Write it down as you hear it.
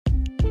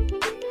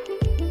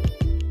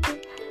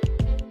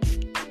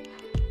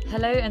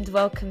Hello and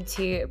welcome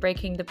to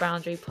Breaking the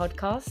Boundary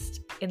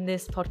podcast. In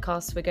this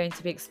podcast, we're going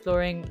to be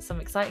exploring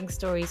some exciting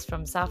stories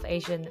from South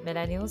Asian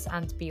millennials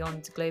and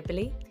beyond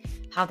globally,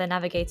 how they're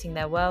navigating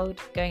their world,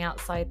 going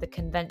outside the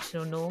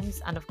conventional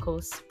norms, and of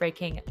course,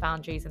 breaking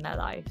boundaries in their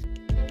life.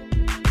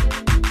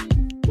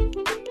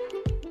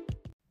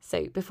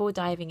 So before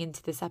diving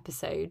into this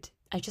episode,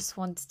 I just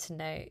wanted to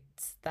note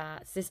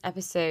that this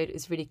episode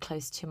is really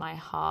close to my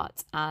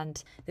heart,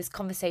 and this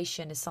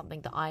conversation is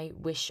something that I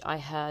wish I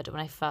heard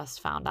when I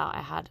first found out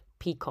I had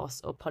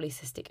PCOS or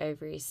polycystic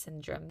ovary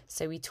syndrome.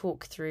 So we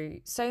talk through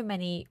so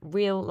many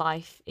real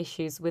life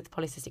issues with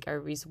polycystic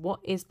ovaries. What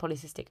is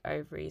polycystic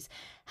ovaries?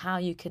 How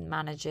you can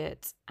manage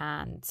it,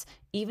 and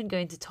even go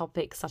into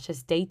topics such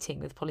as dating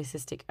with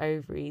polycystic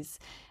ovaries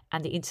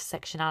and the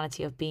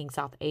intersectionality of being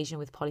South Asian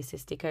with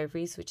polycystic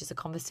ovaries, which is a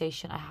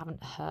conversation I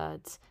haven't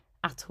heard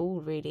at all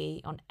really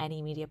on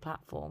any media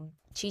platform.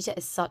 Cheetah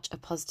is such a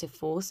positive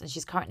force, and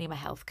she's currently my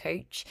health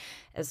coach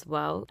as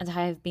well, and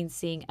I have been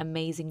seeing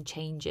amazing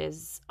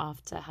changes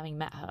after having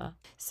met her.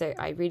 So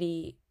I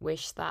really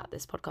wish that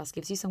this podcast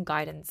gives you some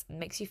guidance and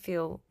makes you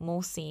feel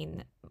more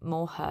seen,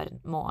 more heard,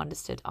 and more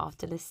understood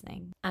after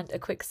listening. And a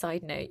quick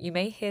side note, you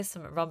may hear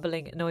some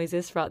rumbling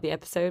noises throughout the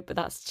episode, but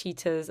that's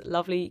Cheetah's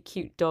lovely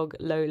cute dog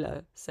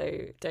Lola, so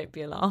don't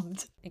be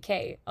alarmed.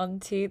 Okay, on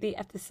to the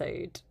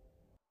episode.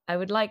 I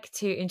would like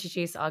to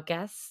introduce our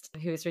guest,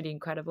 who is really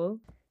incredible.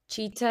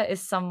 Cheetah is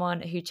someone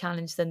who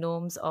challenged the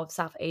norms of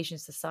South Asian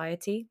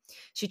society.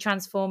 She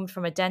transformed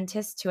from a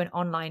dentist to an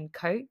online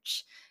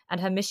coach,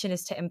 and her mission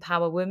is to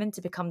empower women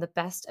to become the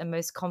best and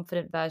most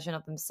confident version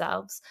of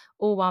themselves,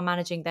 all while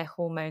managing their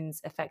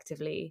hormones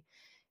effectively.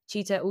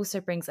 Cheetah also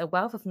brings a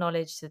wealth of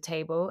knowledge to the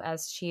table,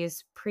 as she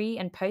is pre-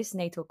 and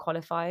postnatal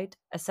qualified,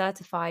 a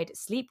certified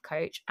sleep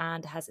coach,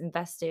 and has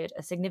invested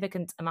a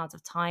significant amount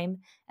of time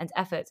and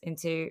effort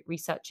into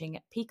researching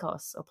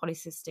PCOS or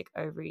polycystic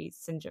ovary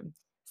syndrome.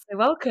 So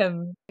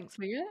welcome. Thanks,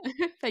 Mia.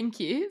 Thank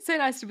you. So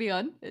nice to be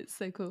on. It's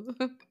so cool.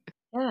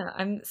 Yeah,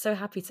 I'm so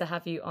happy to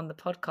have you on the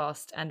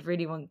podcast and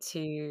really want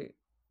to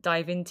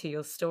dive into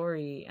your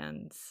story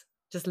and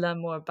just learn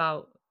more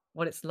about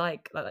what it's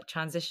like that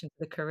transition to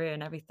the career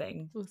and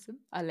everything. Awesome.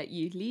 I'll let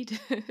you lead.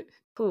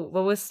 Cool.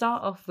 Well, we'll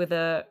start off with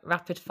a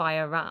rapid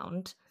fire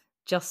round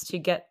just to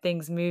get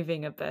things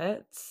moving a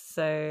bit.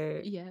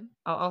 So Yeah.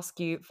 I'll ask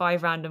you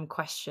 5 random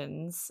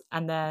questions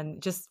and then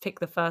just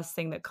pick the first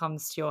thing that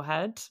comes to your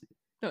head.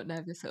 Not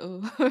nervous at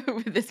all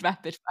with this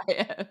rapid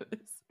fire.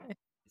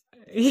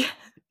 Yeah,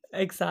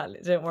 exactly.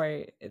 Don't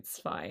worry. It's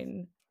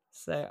fine.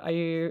 So are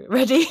you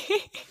ready?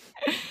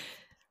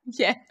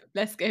 Yeah,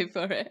 let's go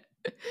for it.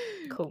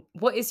 Cool.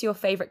 What is your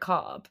favorite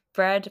carb?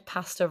 Bread,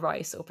 pasta,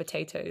 rice, or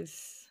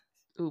potatoes?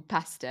 Oh,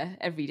 pasta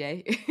every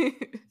day.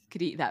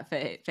 Could eat that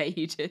for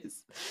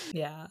ages.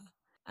 Yeah.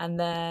 And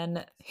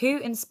then who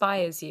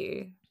inspires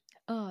you?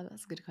 Oh,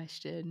 that's a good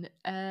question.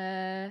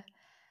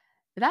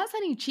 Without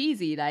sounding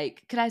cheesy,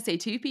 like, could I say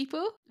 2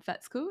 people? If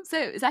that's cool. So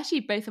it's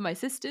actually both of my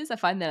sisters. I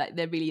find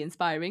they're really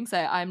inspiring. So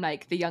I'm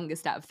like the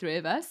youngest out of 3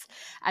 of us,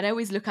 and I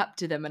always look up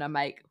to them, and I'm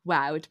like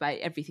wowed by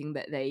everything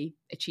that they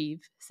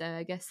achieve. So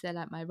I guess they're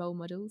like my role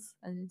models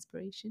and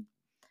inspiration.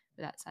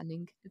 Without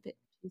sounding a bit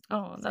cheesy.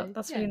 Oh, So,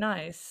 that's yeah. really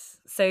nice.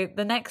 So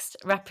the next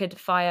rapid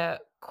fire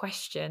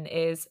question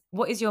is,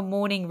 what is your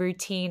morning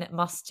routine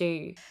must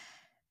do?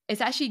 It's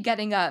actually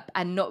getting up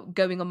and not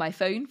going on my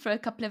phone for a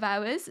couple of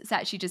hours. It's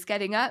actually just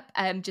getting up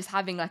and just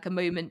having like a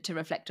moment to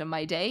reflect on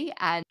my day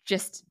and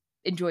just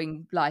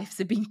enjoying life.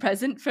 So being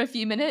present for a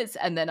few minutes,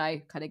 and then I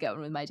kind of get on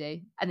with my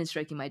day, and then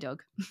stroking my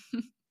dog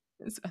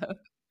as well.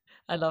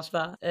 I love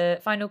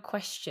that. Final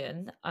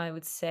question, I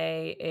would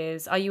say,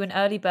 is, are you an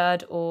early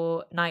bird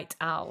or night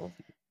owl?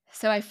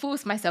 So I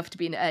force myself to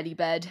be an early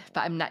bird,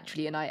 but I'm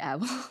naturally a night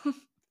owl.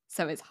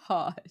 So it's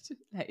hard,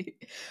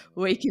 like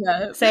waking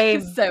up.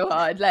 Same. So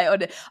hard.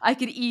 Like I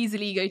could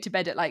easily go to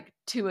bed at like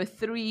 2 or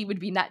 3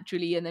 would be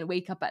naturally, and then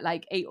wake up at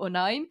like 8 or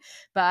 9.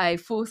 But I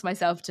force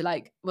myself to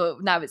like, well,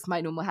 now it's my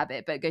normal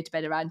habit, but go to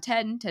bed around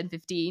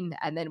 10:15,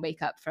 and then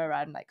wake up for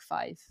around like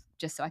 5,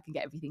 just so I can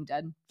get everything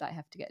done that I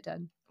have to get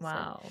done.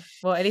 Wow. So.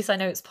 Well, at least I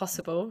know it's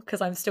possible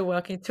because I'm still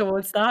working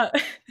towards that.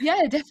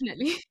 Yeah,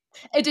 definitely.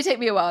 It did take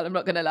me a while, I'm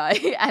not going to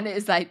lie. And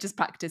it's like just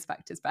practice.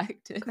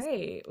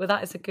 Great. Well,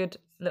 that is a good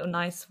little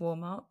nice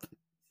warm up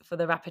for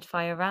the rapid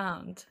fire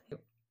round.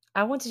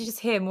 I wanted to just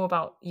hear more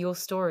about your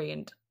story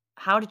and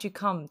how did you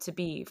come to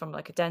be from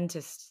like a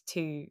dentist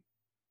to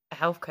a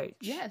health coach?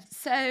 Yeah.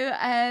 So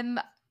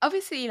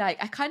obviously, like,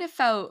 I kind of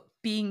felt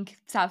being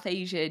South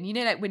Asian, you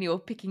know, like when you're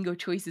picking your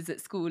choices at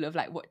school of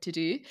like what to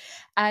do.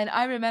 And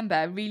I remember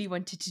I really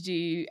wanted to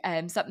do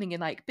something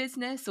in like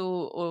business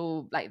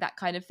or like that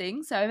kind of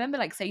thing. So I remember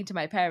like saying to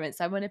my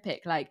parents, I want to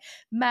pick like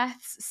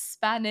maths,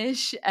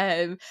 Spanish,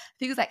 I think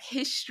it was like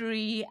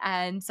history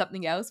and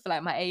something else for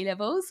like my A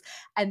levels.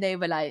 And they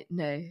were like,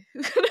 no. And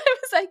I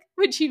was was like,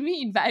 what do you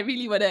mean? But I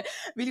really want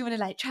to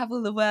like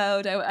travel the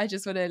world. I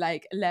just want to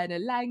like learn a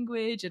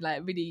language and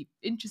like really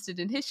interested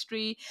in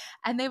history.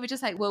 And they were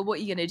just like, well, what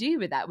are you going to do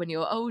with that when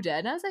you're older?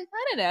 And I was like,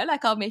 I don't know,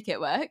 like I'll make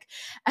it work.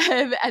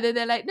 And then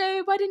they're like,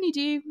 no, why don't you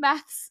do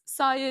maths,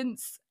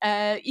 science,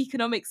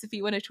 economics if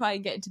you want to try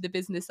and get into the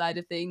business side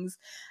of things?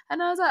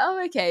 And I was like,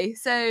 oh, okay.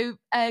 So,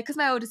 because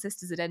my older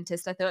sister's a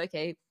dentist, I thought,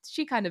 okay,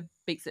 she kind of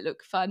makes it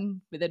look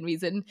fun within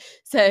reason.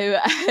 So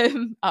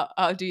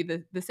I'll do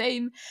the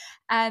same.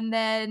 And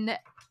then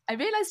I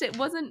realized it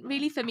wasn't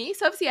really for me.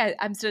 So obviously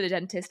I'm still a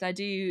dentist and I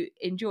do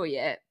enjoy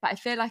it, but I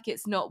feel like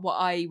it's not what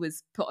I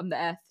was put on the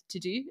earth to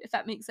do, if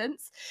that makes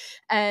sense.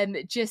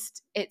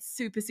 Just it's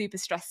super, super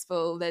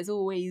stressful. There's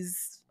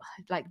always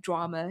like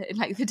drama in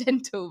like the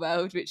dental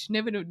world, which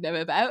no one would know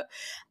about.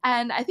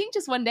 And I think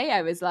just one day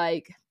I was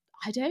like,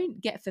 I don't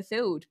get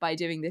fulfilled by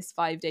doing this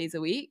 5 days a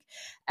week.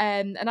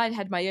 And I'd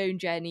had my own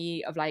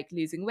journey of like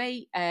losing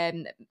weight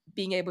and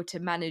being able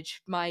to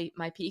manage my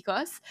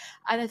PCOS.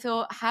 And I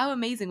thought, how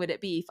amazing would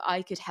it be if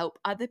I could help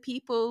other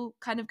people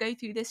kind of go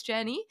through this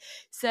journey?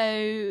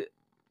 So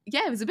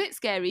yeah, it was a bit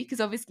scary because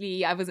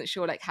obviously I wasn't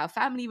sure like how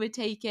family would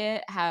take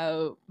it,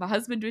 how my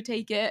husband would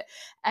take it.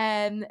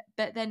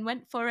 But then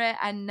went for it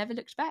and never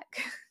looked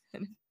back.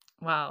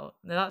 Wow,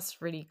 no, that's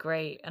really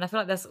great. And I feel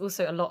like there's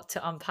also a lot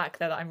to unpack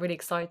there that I'm really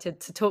excited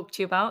to talk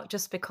to you about,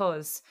 just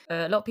because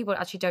a lot of people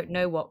actually don't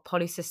know what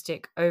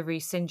polycystic ovary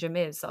syndrome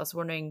is. So I was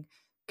wondering,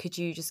 could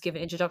you just give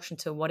an introduction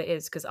to what it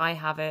is? Because I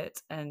have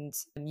it and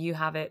you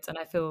have it, and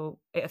I feel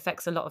it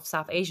affects a lot of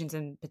South Asians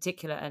in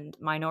particular and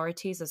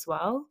minorities as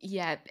well.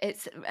 Yeah,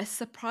 it's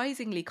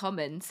surprisingly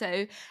common.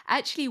 So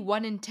actually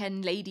 1 in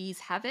 10 ladies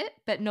have it,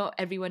 but not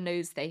everyone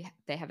knows they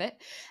have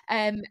it. That's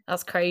I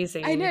know,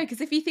 crazy. because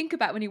if you think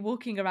about when you're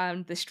walking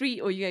around the street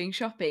or you're going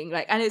shopping,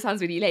 like I know it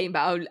sounds really lame,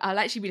 but I'll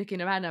actually be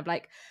looking around and I'm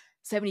like,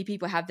 so many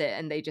people have it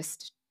and they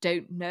just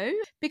don't know.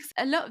 Because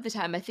a lot of the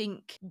time I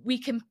think we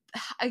can,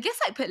 I guess,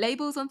 like put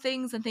labels on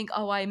things and think,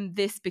 oh, I'm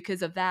this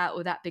because of that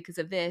or that because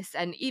of this.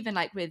 And even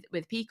like with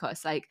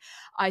PCOS, like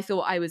I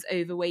thought I was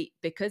overweight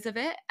because of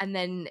it. And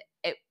then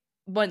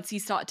once you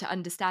start to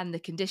understand the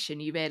condition,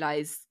 you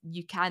realize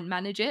you can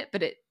manage it,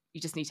 but you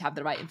just need to have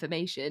the right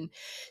information.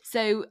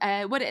 So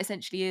what it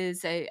essentially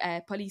is,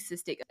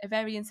 polycystic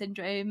ovarian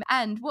syndrome.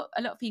 And what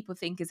a lot of people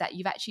think is that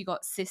you've actually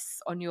got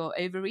cysts on your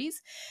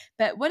ovaries.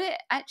 But what it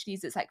actually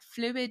is, it's like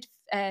fluid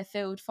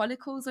filled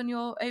follicles on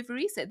your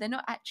ovaries. So they're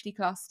not actually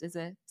classed as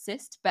a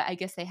cyst, but I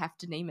guess they have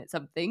to name it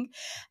something.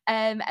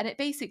 And it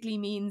basically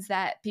means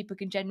that people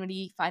can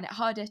generally find it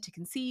harder to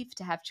conceive,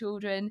 to have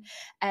children.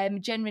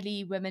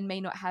 Generally, women may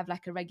not have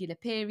like a regular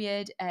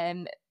period.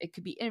 It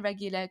could be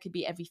irregular, it could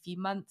be every few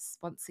months,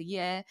 once a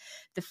year.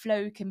 The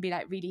flow can be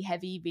like really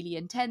heavy, really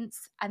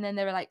intense. And then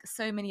there are like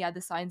so many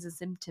other signs and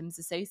symptoms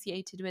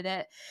associated with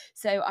it.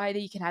 So either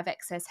you can have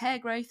excess hair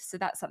growth. So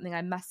that's something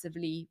I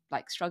massively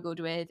like struggled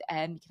with. You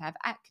can have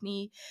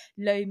acne,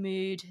 low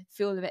mood,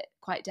 feel a bit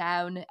quite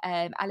down,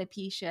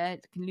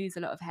 alopecia, can lose a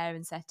lot of hair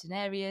in certain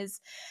areas.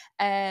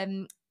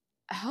 A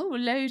whole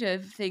load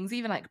of things,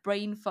 even like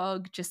brain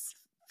fog, just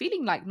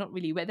feeling like not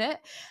really with it.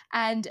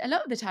 And a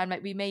lot of the time,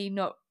 like we may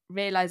not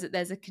realize that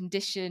there's a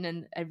condition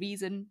and a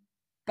reason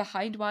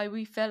behind why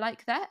we feel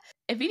like that.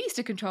 It really used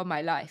to control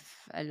my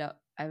life a lot,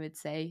 I would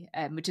say,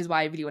 which is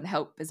why I really want to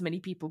help as many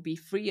people be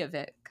free of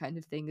it, kind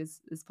of thing,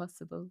 as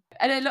possible.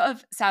 And a lot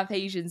of South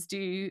Asians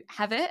do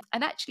have it.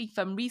 And actually,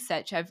 from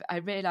research, I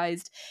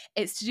realized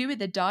it's to do with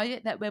the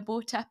diet that we're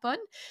brought up on.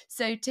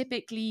 So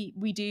typically,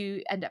 we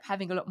do end up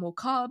having a lot more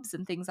carbs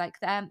and things like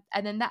that.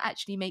 And then that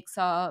actually makes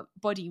our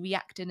body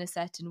react in a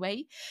certain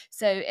way.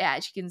 So it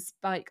actually can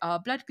spike our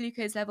blood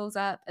glucose levels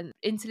up and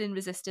insulin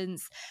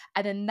resistance.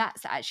 And then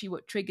that's actually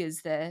what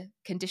triggers the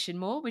condition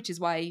more, which is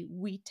why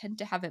we tend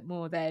to have it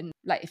more than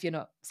like if you're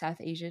not South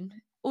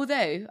Asian.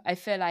 Although I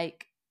feel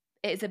like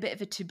it's a bit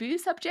of a taboo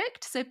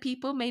subject, so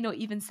people may not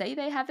even say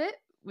they have it,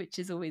 which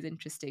is always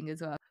interesting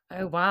as well.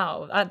 Oh,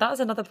 wow. That was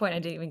another point I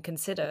didn't even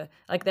consider.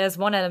 Like, there's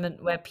one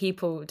element where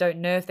people don't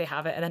know if they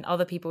have it, and then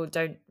other people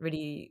don't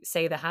really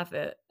say they have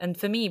it. And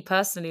for me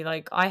personally,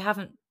 like, I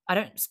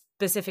don't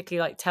specifically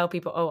like tell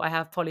people, oh, I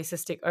have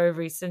polycystic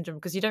ovary syndrome,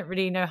 because you don't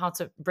really know how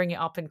to bring it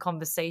up in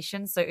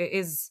conversation. So it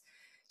is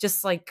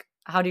just like,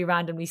 how do you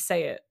randomly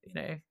say it, you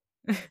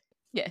know?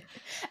 Yeah.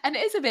 And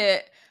it is a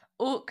bit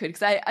awkward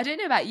because I don't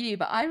know about you,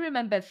 but I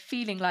remember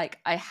feeling like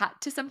I had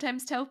to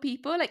sometimes tell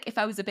people, like if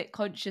I was a bit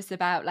conscious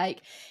about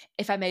like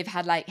if I may have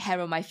had like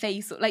hair on my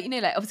face or like, you know,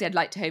 like obviously I'd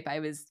like to hope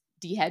I was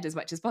de-haired as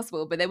much as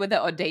possible, but there were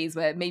the odd days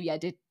where maybe I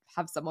did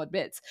have some odd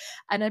bits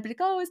and I'd be like,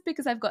 oh, it's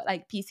because I've got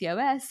like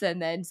PCOS,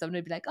 and then someone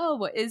would be like, oh,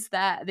 what is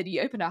that? And then you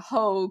open a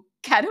whole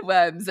can of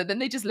worms and then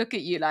they just look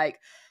at you like,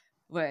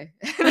 whoa,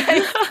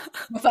 like,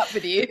 what's up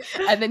with you?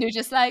 And then you're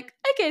just like,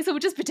 okay, so we'll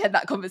just pretend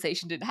that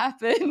conversation didn't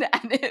happen.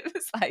 And it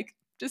was like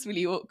just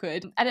really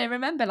awkward. And I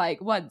remember like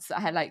once I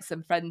had like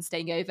some friends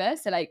staying over.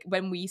 So like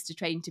when we used to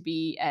train to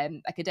be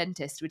like a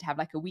dentist, we'd have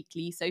like a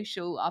weekly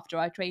social after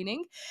our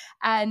training.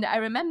 And I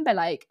remember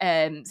like,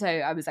 so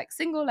I was like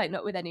single, like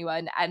not with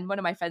anyone. And one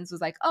of my friends was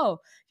like, oh,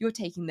 you're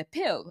taking the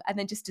pill, and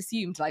then just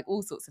assumed like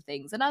all sorts of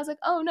things. And I was like,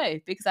 oh no,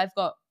 because I've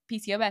got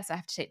PCOS, I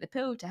have to take the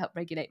pill to help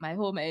regulate my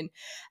hormone.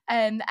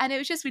 And it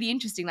was just really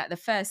interesting. Like the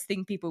first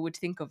thing people would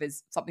think of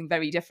is something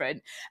very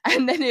different.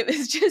 And then it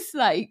was just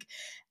like,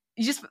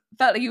 you just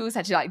felt like you always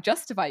had to like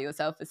justify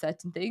yourself for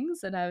certain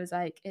things. And I was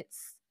like,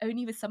 it's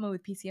only with someone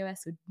with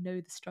PCOS would know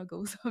the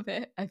struggles of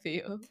it, I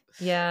feel.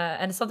 Yeah,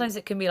 and sometimes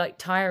it can be like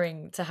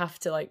tiring to have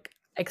to like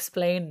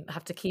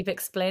have to keep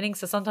explaining.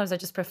 So sometimes I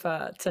just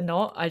prefer to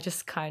not. I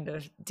just kind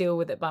of deal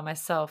with it by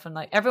myself. And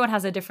like everyone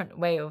has a different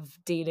way of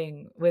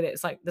dealing with it.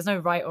 It's like there's no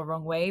right or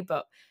wrong way,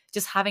 but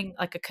just having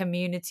like a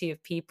community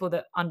of people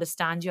that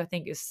understand you, I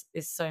think is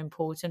so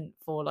important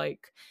for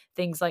like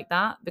things like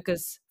that.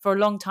 Because for a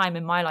long time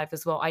in my life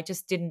as well, I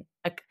just didn't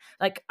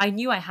like I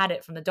knew I had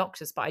it from the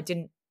doctors, but I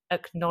didn't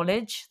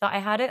acknowledge that I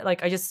had it.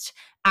 Like I just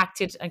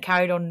acted and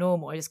carried on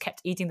normal. I just kept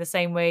eating the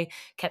same way,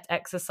 kept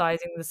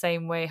exercising the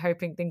same way,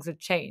 hoping things would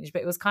change.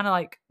 But it was kind of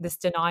like this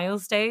denial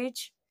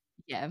stage.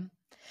 Yeah.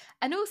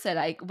 And also,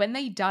 like, when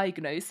they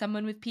diagnose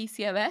someone with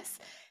PCOS,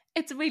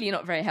 it's really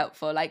not very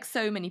helpful. Like,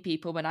 so many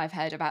people, when I've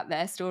heard about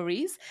their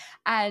stories,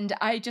 and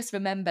I just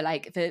remember,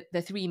 like,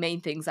 the three main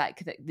things,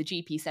 like, the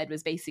GP said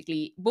was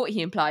basically what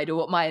he implied, or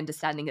what my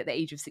understanding at the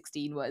age of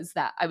 16 was,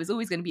 that I was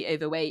always going to be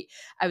overweight,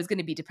 I was going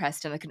to be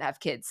depressed, and I couldn't have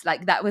kids.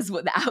 Like, that was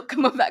what the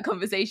outcome of that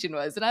conversation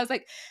was. And I was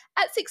like,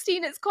 at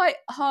 16, it's quite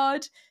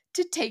hard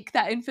to take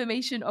that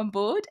information on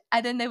board.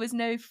 And then there was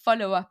no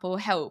follow up or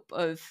help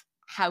of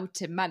how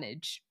to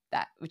manage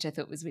that, which I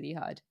thought was really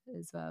hard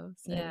as well.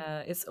 So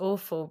Yeah, it's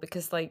awful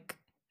because like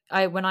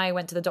when I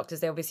went to the doctors,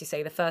 they obviously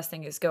say the first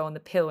thing is go on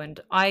the pill, and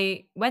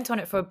I went on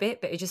it for a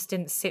bit, but it just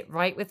didn't sit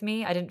right with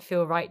me. I didn't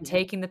feel right yeah,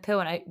 taking the pill,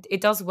 and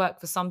it does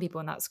work for some people,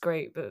 and that's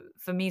great. But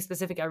for me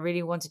specifically, I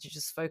really wanted to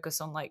just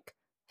focus on like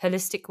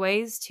holistic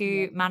ways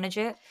yeah. to manage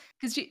it.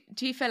 Because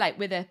do you feel like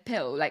with a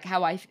pill, like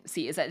how I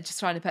see it, is that it's just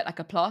trying to put like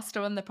a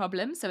plaster on the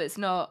problem, so it's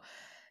not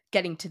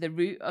getting to the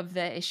root of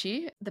the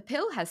issue? The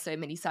pill has so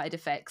many side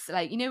effects.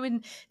 Like, you know,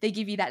 when they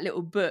give you that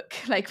little book,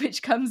 like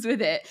which comes with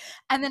it,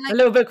 and then A like,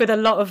 little book with a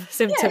lot of yeah.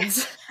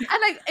 symptoms.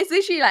 And like it's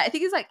literally like, I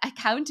think it's like, I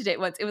counted it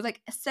once, it was like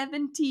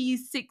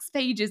 76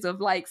 pages of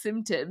like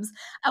symptoms,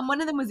 and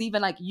one of them was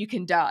even like, you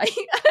can die.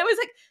 And I was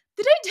like,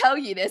 they don't tell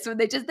you this when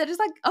they're just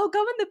like, oh, go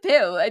on the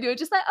pill, and you're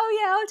just like, oh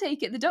yeah, I'll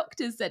take it, the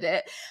doctors said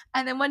it.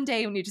 And then one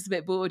day when you're just a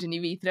bit bored and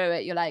you read through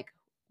it, you're like,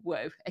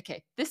 whoa,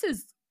 okay,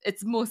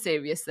 it's more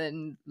serious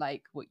than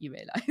like what you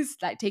realize.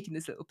 Like taking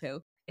this little pill.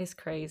 It's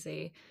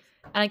crazy.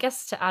 And I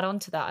guess to add on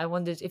to that, I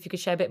wondered if you could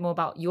share a bit more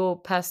about your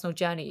personal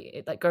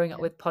journey, like growing up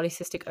Yeah. with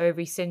polycystic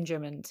ovary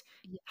syndrome and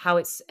how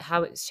it's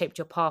shaped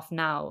your path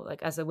now,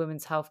 like as a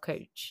women's health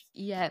coach.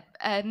 Yeah.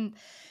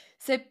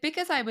 So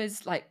because I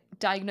was like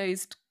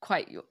diagnosed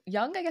quite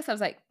young, I guess I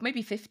was like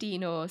maybe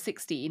 15 or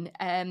 16.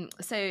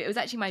 So it was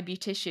actually my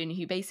beautician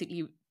who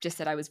basically just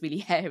said I was really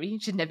hairy.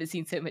 She'd never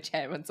seen so much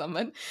hair on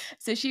someone.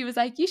 So she was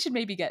like, you should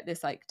maybe get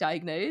this like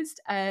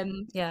diagnosed.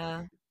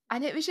 Yeah.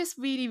 And it was just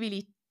really,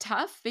 really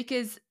tough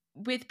because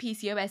with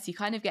PCOS, you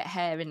kind of get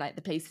hair in like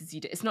the places you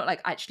do. It's not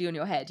like actually on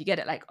your head. You get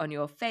it like on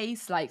your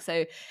face. Like,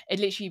 so it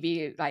literally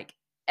be like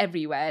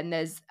everywhere. And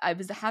I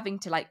was having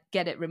to like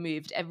get it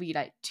removed every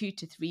like 2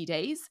 to 3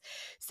 days.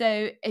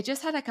 So it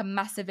just had like a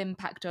massive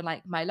impact on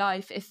like my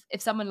life.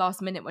 If someone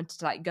last minute wanted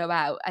to like go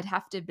out, I'd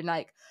have to have been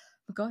like,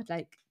 oh God,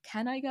 like,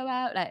 can I go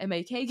out? Like, am I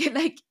okay?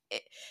 Like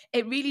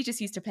it really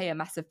just used to play a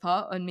massive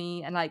part on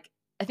me. And like,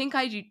 I think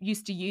I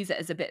used to use it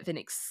as a bit of an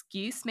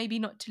excuse, maybe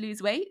not to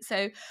lose weight.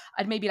 So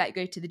I'd maybe like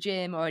go to the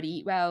gym or I'd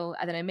eat well,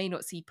 and then I may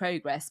not see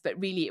progress. But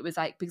really, it was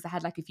like because I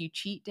had like a few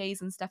cheat days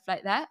and stuff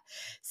like that.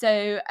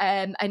 So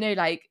I know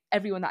like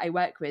everyone that I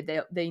work with,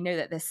 they know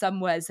that there's some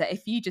words that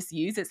if you just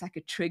use, it's like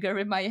a trigger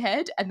in my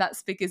head. And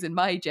that's because in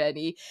my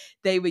journey,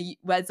 they were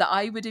words that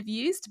I would have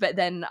used, but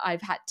then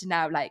I've had to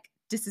now like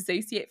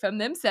disassociate from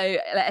them. So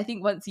like, I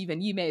think once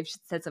even you may have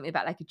said something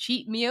about like a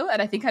cheat meal,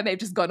 and I think I may have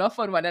just gone off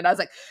on one, and I was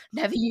like,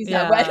 never use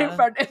that word in Yeah.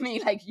 front of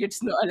me, like you're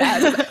just not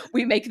allowed.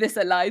 We make this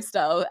a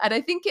lifestyle. And I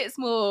think it's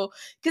more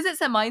because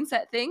it's a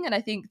mindset thing. And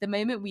I think the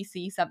moment we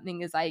see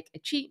something as like a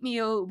cheat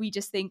meal, we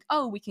just think,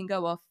 oh, we can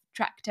go off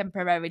track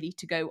temporarily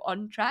to go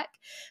on track.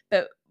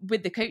 But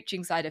with the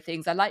coaching side of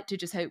things, I like to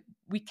just hope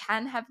we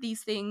can have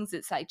these things.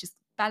 It's like just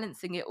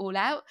balancing it all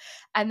out.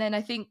 And then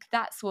I think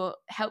that's what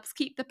helps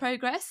keep the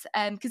progress.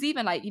 Because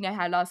even like, you know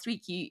how last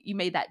week you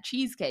made that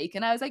cheesecake,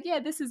 and I was like, yeah,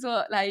 this is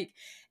what like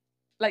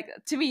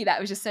to me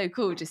that was just so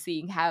cool, just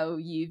seeing how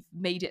you've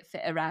made it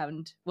fit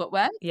around what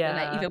works. And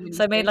like Yeah. even when you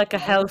So I made like a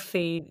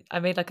healthy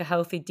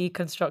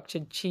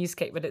deconstructed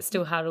cheesecake, but it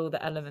still had all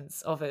the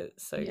elements of it.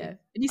 So yeah,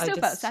 and you I still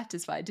felt just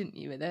satisfied, didn't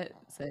you, with it?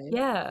 So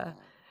yeah.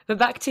 But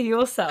back to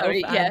yourself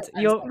Sorry, yeah, and I was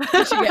your like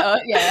pushing it on.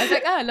 Yeah, I was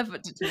like, oh, I love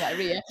what to do that,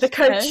 Ria. the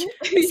coach.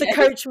 So Yeah.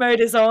 coach mode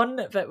is on,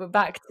 but we're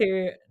back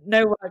to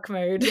no work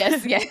mode.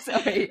 Yes, yes,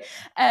 sorry.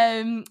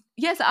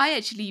 Yes, I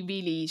actually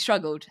really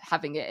struggled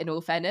having it, in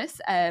all fairness.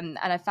 And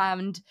I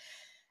found,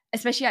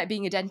 especially like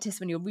being a dentist,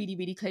 when you're really,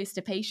 really close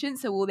to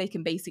patients, so all they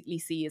can basically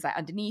see is like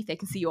underneath, they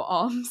can see your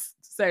arms.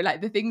 So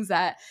like the things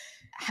that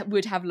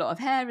would have a lot of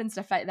hair and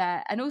stuff like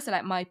that. And also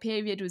like my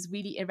period was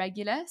really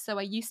irregular. So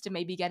I used to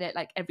maybe get it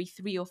like every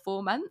 3 or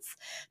 4 months.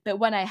 But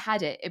when I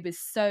had it, it was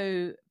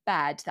so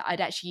bad that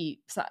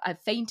I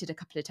fainted a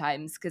couple of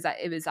times because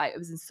it was like, I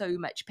was in so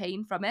much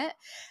pain from it.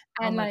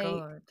 Oh And my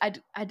like,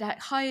 God. I'd like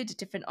hired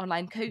different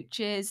online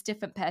coaches,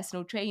 different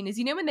personal trainers,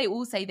 when they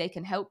all say they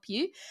can help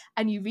you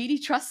and you really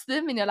trust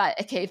them and you're like,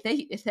 okay,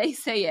 if they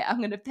say it, I'm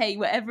going to pay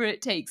whatever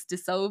it takes to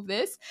solve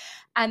this.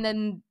 And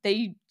then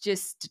they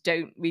just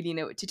don't really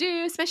know what to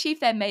do, especially if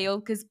they're male,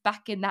 because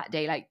back in that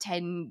day, like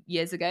 10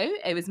 years ago,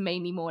 it was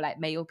mainly more like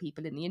male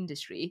people in the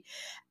industry.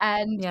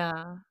 And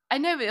Yeah. I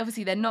know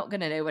obviously they're not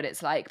going to know what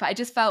it's like, but I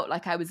just felt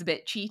like I was a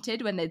bit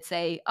cheated when they'd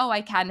say, oh,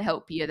 I can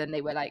help you. And then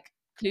they were like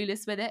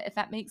clueless with it, if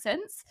that makes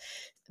sense.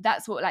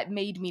 That's what like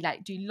made me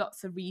like do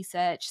lots of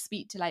research,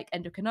 speak to like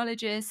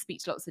endocrinologists,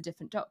 speak to lots of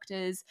different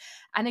doctors.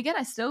 And again,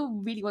 I still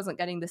really wasn't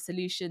getting the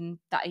solution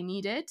that I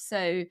needed.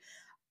 So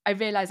I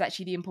realized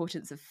actually the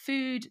importance of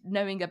food,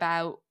 knowing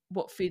about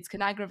what foods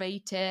can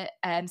aggravate it.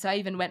 So I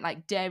even went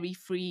like dairy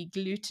free,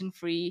 gluten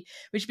free,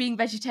 which being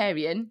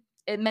vegetarian,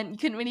 it meant you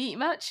couldn't really eat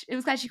much. It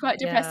was actually quite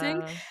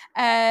depressing.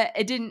 Yeah.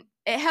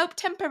 It helped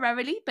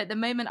temporarily, but the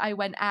moment I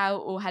went out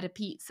or had a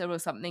pizza or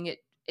something, it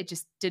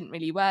just didn't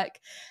really work.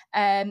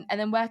 And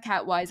then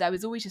workout wise, I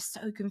was always just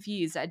so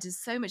confused. I had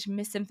just so much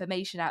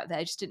misinformation out there.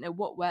 I just didn't know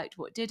what worked,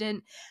 what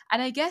didn't.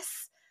 And I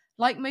guess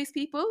like most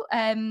people,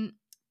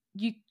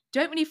 you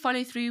don't really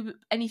follow through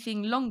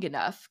anything long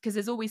enough because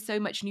there's always so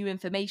much new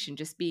information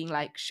just being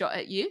like shot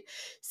at you.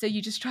 So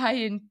you just try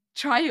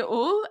it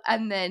all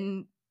and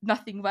then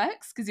nothing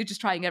works because you're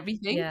just trying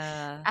everything.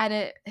 Yeah.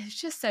 And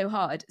it's just so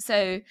hard.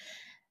 So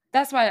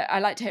that's why I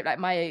like to hope like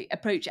my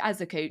approach as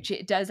a coach,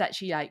 it does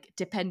actually like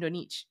depend on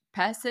each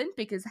person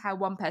because how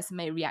one person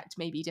may react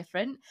may be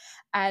different.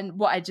 And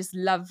what I just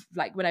love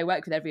like when I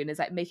work with everyone is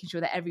like making sure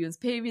that everyone's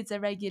periods are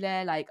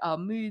regular, like our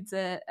moods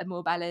are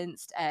more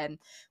balanced, and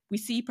we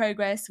see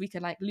progress, we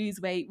can like lose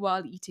weight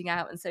while eating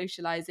out and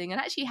socializing and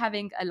actually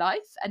having a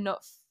life and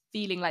not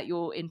feeling like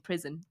you're in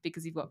prison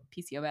because you've got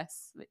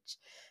PCOS, which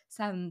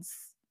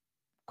sounds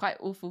quite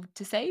awful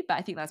to say, but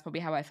I think that's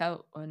probably how I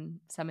felt on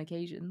some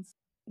occasions.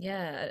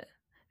 Yeah.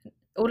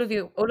 All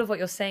of what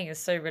you're saying is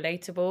so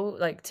relatable,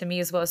 like to me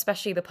as well,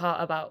 especially the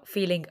part about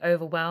feeling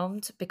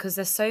overwhelmed because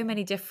there's so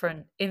many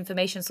different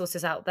information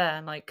sources out there.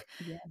 And like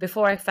Yeah.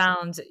 before I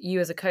found you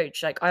as a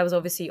coach, like I was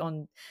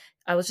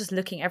just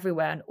looking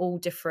everywhere on all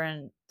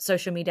different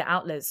social media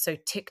outlets. So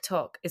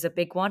TikTok is a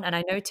big one. And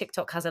I know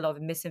TikTok has a lot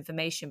of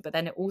misinformation, but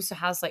then it also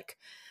has like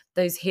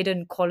those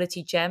hidden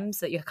quality gems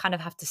that you kind of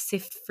have to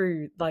sift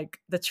through like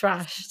the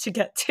trash to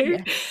get to.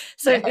 Yeah.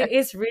 So Yeah. it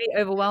is really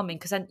overwhelming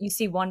because then you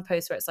see one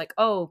post where it's like,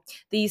 oh,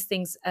 these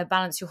things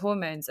balance your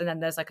hormones. And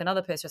then there's like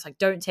another post where it's like,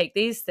 don't take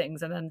these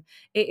things. And then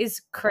it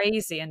is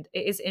crazy and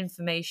it is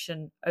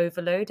information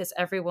overload as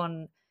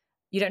everyone,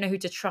 you don't know who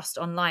to trust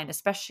online,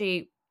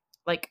 especially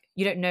like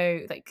you don't know,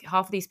 like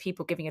half of these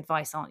people giving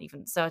advice aren't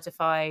even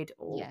certified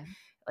or Yeah.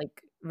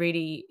 like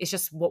really it's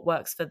just what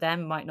works for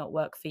them might not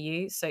work for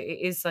you. So it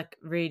is like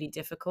really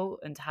difficult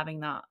and having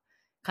that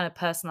kind of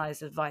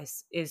personalized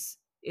advice is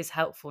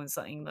helpful and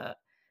something that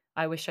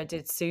I wish I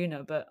did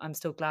sooner, but I'm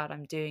still glad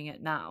I'm doing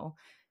it now.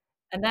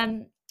 And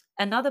then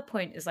another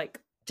point is like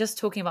just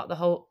talking about the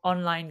whole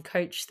online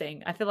coach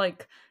thing. I feel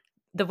like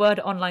the word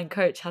online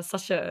coach has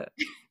such a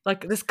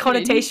like this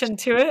Cringe. connotation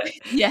to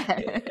it.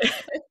 Yeah.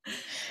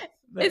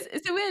 But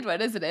It's a weird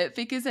one, isn't it?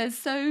 Because there's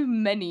so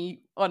many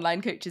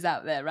online coaches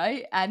out there,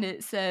 right? And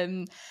it's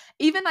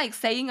even like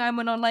saying I'm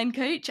an online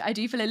coach, I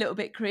do feel a little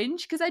bit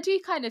cringe because I do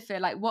kind of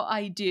feel like what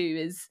I do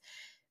is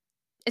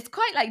it's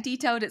quite like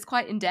detailed, it's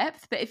quite in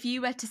depth. But if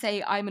you were to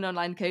say I'm an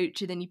online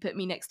coach and then you put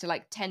me next to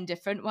like 10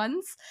 different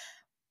ones,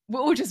 we're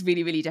all just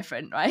really, really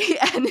different, right?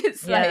 And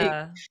it's like,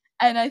 yeah,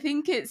 and I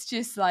think it's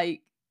just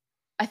like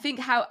I think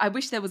how I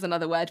wish there was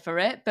another word for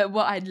it, but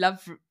what I'd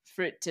love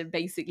for it to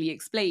basically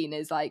explain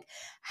is like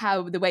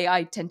how the way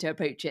I tend to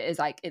approach it is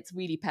like it's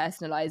really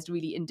personalized,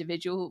 really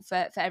individual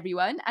for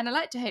everyone. And I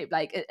like to hope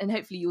like, and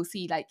hopefully you'll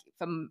see like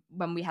from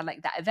when we had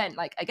like that event,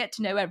 like I get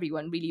to know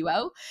everyone really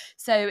well.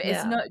 So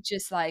it's yeah, not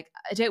just like,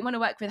 I don't want to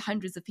work with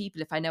hundreds of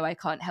people if I know I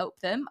can't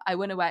help them. I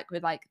want to work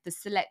with like the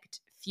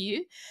select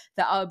few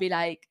that I'll be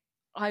like,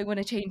 I want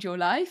to change your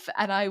life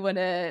and I want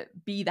to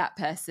be that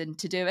person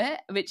to do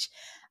it, which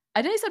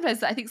I know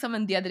sometimes I think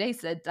someone the other day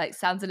said like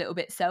sounds a little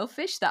bit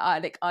selfish that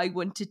I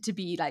wanted to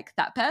be like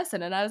that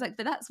person. And I was like,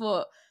 but that's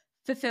what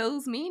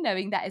fulfills me,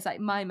 knowing that is like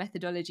my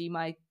methodology,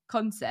 my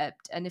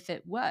concept. And if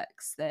it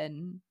works,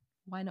 then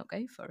why not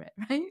go for it?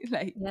 Right.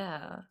 Like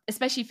yeah,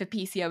 especially for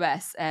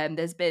PCOS,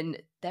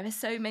 there are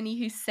so many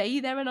who say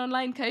they're an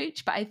online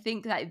coach, but I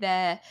think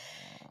that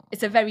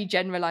it's a very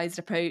generalized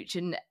approach.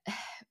 And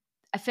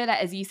I feel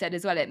like, as you said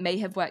as well, it may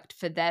have worked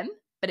for them,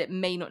 but it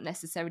may not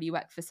necessarily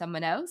work for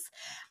someone else.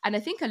 And I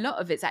think a lot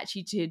of it's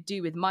actually to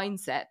do with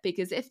mindset,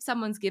 because if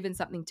someone's given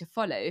something to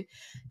follow,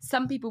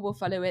 some people will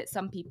follow it,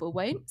 some people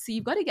won't. So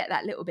you've got to get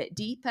that little bit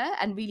deeper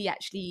and really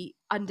actually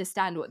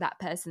understand what that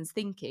person's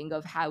thinking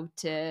of how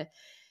to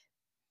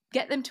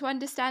get them to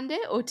understand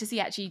it, or to see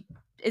actually,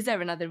 is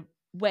there another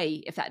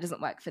way if that doesn't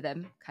work for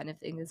them, kind of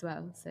thing as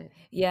well. So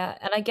Yeah,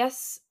 and I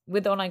guess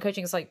with online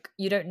coaching, it's like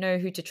you don't know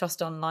who to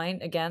trust online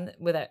again,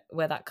 with it,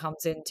 where that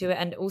comes into it.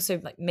 And also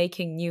like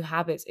making new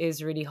habits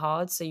is really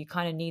hard. So you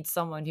kind of need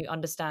someone who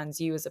understands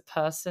you as a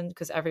person,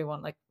 because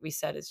everyone, like we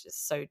said, is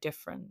just so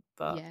different.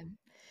 But yeah. And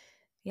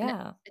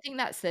yeah. I think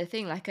that's the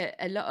thing, like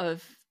a lot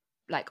of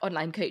like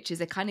online coaches,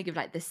 they kind of give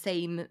like the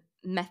same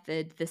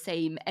method, the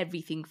same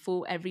everything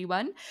for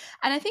everyone.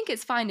 And I think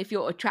it's fine if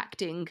you're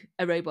attracting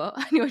a robot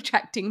and you're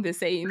attracting the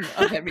same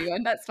of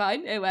everyone. That's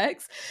fine, it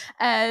works.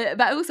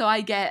 But also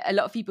I get a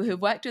lot of people who've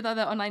worked with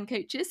other online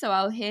coaches, so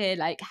I'll hear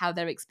like how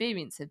their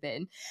experience have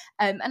been.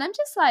 And I'm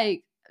just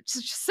like,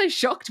 just so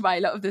shocked by a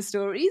lot of the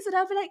stories, and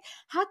I'll be like,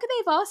 how could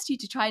they have asked you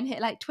to try and hit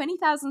like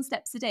 20,000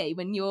 steps a day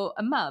when you're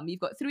a mum,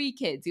 you've got 3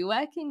 kids, you're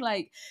working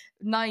like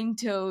 9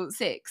 till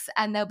 6?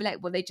 And they'll be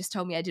like, well, they just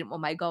told me I didn't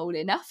want my goal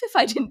enough if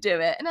I didn't do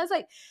it. And I was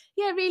like,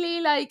 yeah,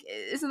 really? Like,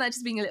 isn't that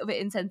just being a little bit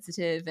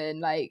insensitive? And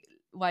like,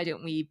 why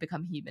don't we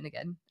become human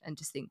again and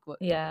just think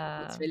what's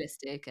Yeah.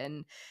 realistic?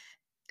 And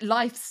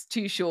life's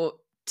too short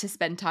to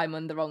spend time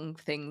on the wrong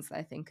things,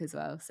 I think, as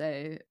well.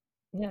 So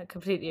Yeah,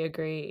 completely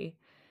agree.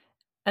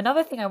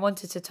 Another thing I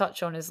wanted to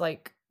touch on is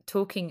like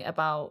talking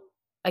about,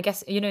 I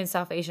guess, in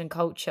South Asian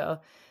culture,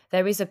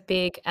 there is a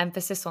big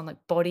emphasis on like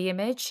body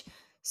image.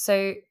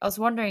 So I was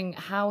wondering,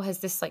 how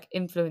has this like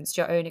influenced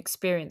your own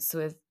experience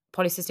with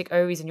polycystic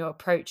ovaries and your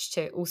approach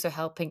to also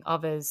helping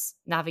others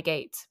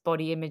navigate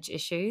body image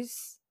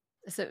issues?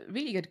 that's a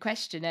really good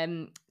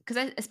question. Because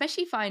I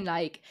especially find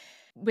like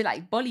with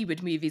like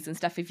Bollywood movies and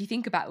stuff, if you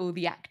think about all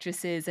the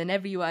actresses and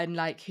everyone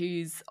like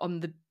who's on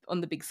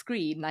the big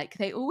screen, like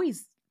they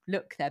always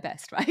look their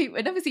best, right?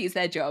 And obviously it's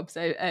their job,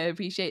 so I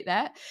appreciate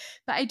that.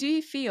 But I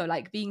do feel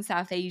like being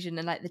South Asian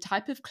and like the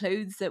type of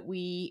clothes that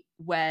we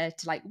wear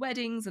to like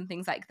weddings and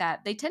things like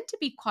that, they tend to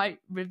be quite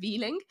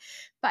revealing.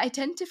 But I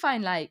tend to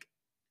find like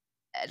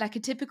a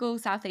typical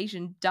South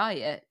Asian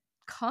diet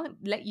can't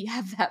let you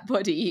have that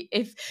body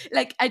if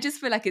like I just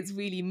feel like it's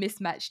really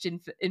mismatched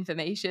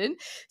information.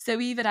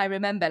 So even I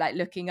remember like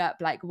looking up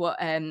like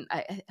what I can't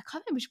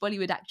remember which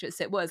Bollywood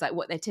actress it was, like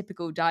what their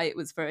typical diet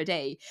was for a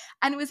day,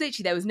 and it was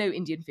literally there was no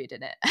Indian food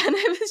in it. And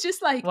it was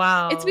just like,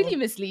 it's really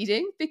Wow.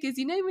 misleading, because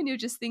when you're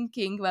just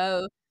thinking,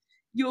 well,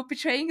 you're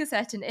portraying a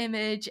certain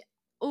image,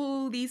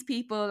 all these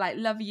people like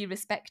love you,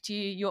 respect you,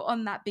 you're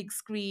on that big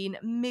screen,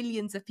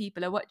 millions of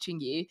people are watching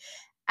you,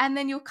 and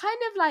then you're kind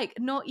of like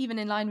not even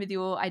in line with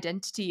your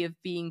identity of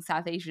being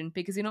South Asian,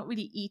 because you're not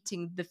really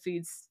eating the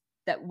foods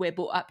that we're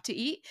brought up to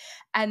eat.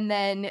 And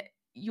then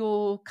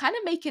you're kind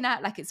of making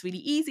out like it's really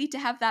easy to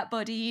have that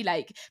body,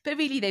 like, but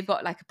really they've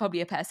got like probably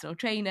a personal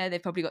trainer,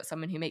 they've probably got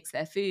someone who makes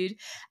their food.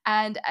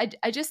 And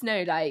I just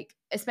know, like,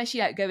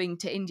 especially like going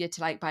to India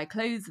to like buy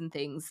clothes and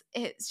things,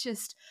 it's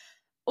just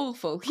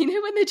awful.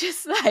 When they're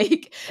just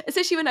like,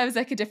 especially when I was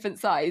like a different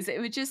size, it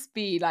would just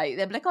be like,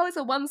 they'd be like, oh, it's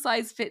a one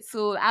size fits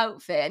all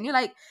outfit. And you're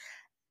like,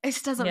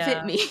 this doesn't fit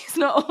Yeah. me. It's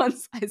not a one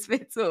size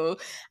fits all.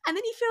 And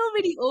then you feel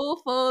really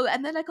awful.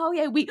 And they're like, oh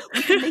yeah, we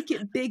can make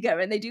it bigger.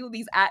 And they do all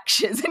these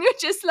actions. And you're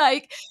just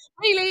like,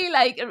 really?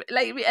 Like,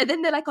 and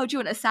then they're like, oh, do you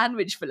want a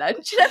sandwich for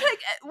lunch? And I'm like,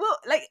 well,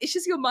 like, it's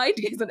just your mind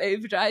goes on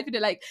overdrive. And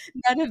you're like,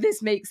 none of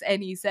this makes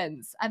any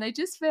sense. And I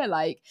just feel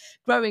like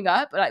growing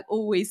up, like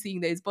always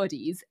seeing those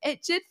bodies,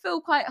 it did feel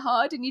quite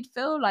hard. And you'd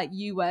feel like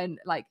you weren't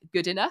like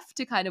good enough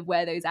to kind of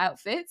wear those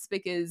outfits,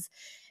 because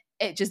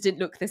it just didn't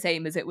look the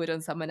same as it would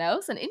on someone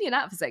else. And Indian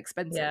outfits are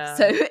expensive.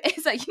 So Yeah.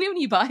 it's like, when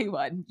you buy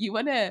one, you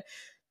want to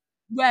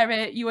wear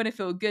it, you want to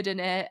feel good in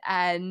it.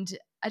 And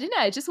I don't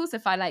know, I just also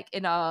find like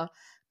in our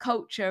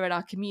culture and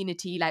our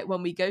community, like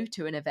when we go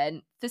to an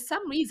event, for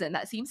some reason,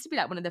 that seems to be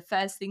like one of the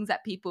first things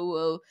that people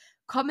will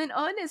comment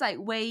on is like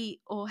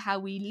weight or how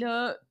we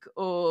look.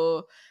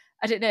 Or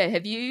I don't know,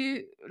 have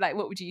you, like,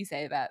 what would you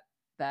say about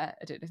that?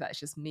 I don't know if that's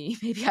just me.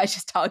 Maybe I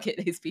just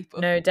target those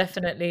people. No,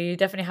 definitely. You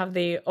definitely have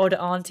the odd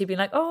auntie being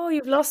like, "Oh,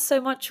 you've lost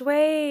so much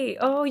weight.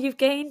 Oh, you've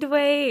gained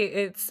weight."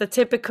 It's the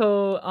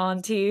typical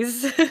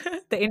aunties,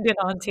 the Indian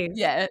aunties.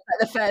 Yeah, like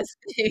the first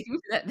thing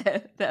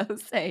that they'll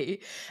say.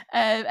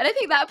 And I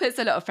think that puts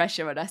a lot of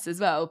pressure on us as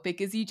well,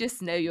 because you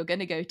just know you're going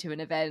to go to an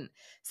event,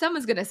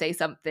 someone's going to say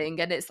something,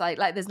 and it's like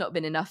there's not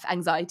been enough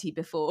anxiety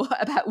before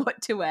about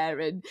what to wear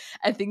and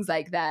things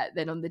like that.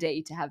 Then on the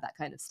day to have that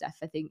kind of stuff,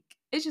 I think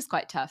it's just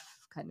quite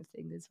tough, kind of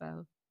thing as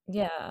well.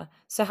 Yeah.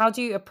 So how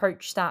do you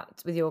approach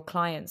that with your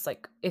clients?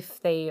 Like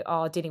if they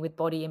are dealing with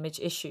body image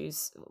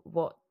issues,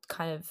 what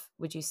kind of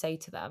would you say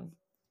to them?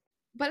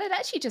 But I'd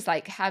actually just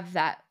like have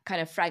that kind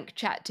of frank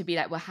chat to be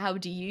like, well, how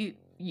do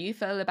you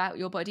feel about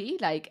your body?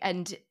 Like,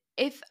 and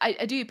if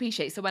I do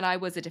appreciate, so when I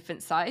was a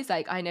different size,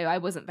 like I know I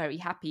wasn't very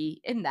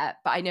happy in that,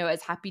 but I know I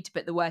was happy to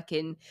put the work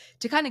in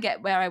to kind of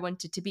get where I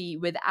wanted to be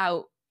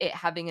without it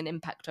having an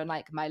impact on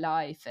like my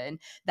life and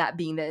that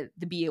being the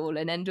be all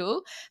and end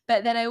all.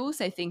 But then I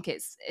also think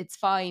it's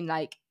fine,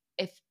 like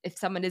if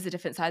someone is a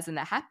different size and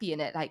they're happy in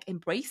it, like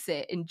embrace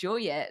it,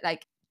 enjoy it,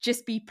 like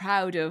just be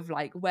proud of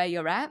like where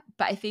you're at.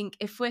 But I think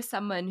if we're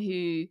someone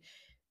who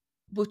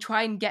we'll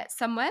try and get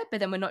somewhere, but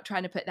then we're not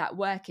trying to put that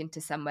work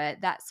into somewhere,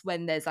 that's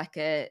when there's like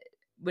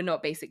we're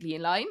not basically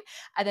in line.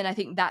 And then I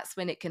think that's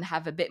when it can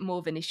have a bit more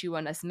of an issue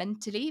on us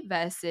mentally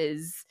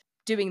versus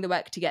doing the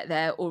work to get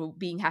there or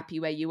being happy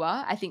where you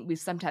are. I think we've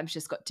sometimes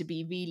just got to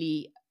be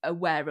really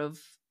aware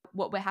of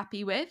what we're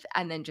happy with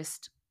and then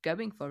just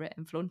going for it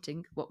and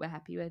flaunting what we're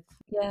happy with.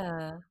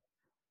 Yeah.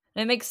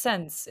 It makes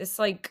sense. It's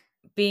like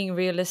being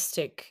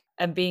realistic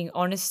and being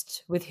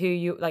honest with who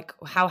you like,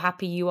 how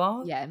happy you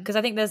are. Yeah. Because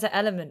I think there's an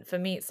element for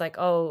me, it's like,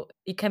 oh,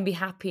 you can be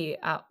happy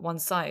at one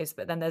size,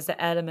 but then there's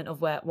the element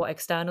of where what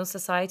external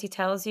society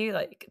tells you.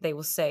 Like they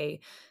will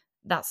say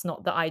that's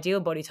not the ideal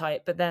body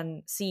type, but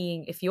then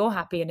seeing if you're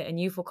happy in it and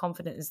you feel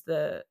confident is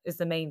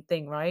the main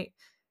thing, right?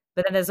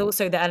 But then there's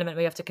also the element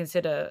where you have to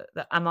consider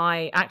that am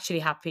I actually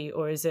happy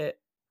or is it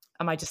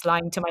am I just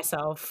lying to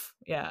myself?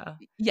 Yeah.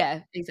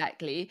 Yeah,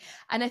 exactly.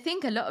 And I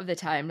think a lot of the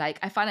time, like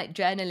I find like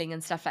journaling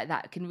and stuff like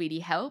that can really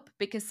help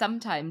because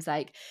sometimes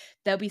like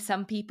there'll be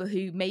some people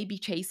who may be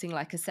chasing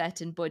like a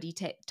certain body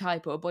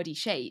type or body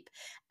shape.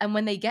 And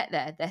when they get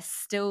there, they're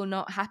still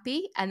not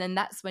happy. And then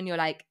that's when you're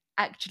like,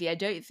 actually, I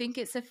don't think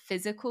it's a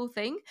physical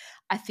thing.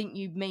 I think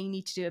you may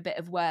need to do a bit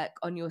of work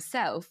on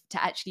yourself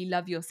to actually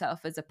love yourself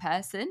as a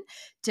person,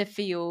 to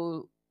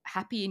feel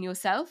happy in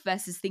yourself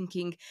versus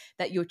thinking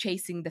that you're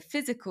chasing the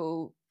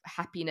physical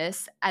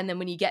happiness and then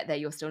when you get there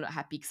you're still not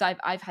happy, because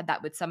I've had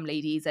that with some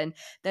ladies and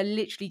they'll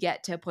literally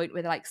get to a point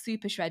where they're like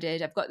super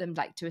shredded. I've got them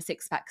like to a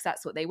six pack because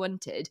that's what they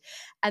wanted,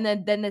 and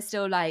then they're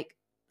still like,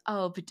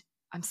 oh but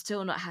I'm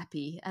still not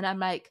happy, and I'm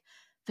like,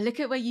 but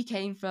look at where you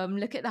came from,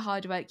 look at the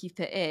hard work you've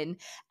put in.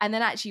 And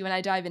then actually when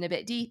I dive in a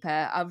bit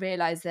deeper I'll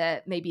realize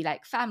that maybe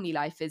like family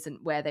life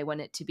isn't where they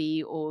want it to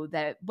be, or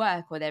their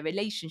work or their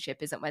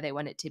relationship isn't where they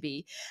want it to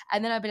be.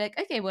 And then I'll be like,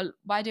 okay, well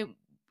why don't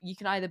you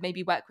can either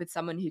maybe work with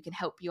someone who can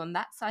help you on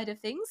that side of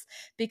things,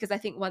 because I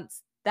think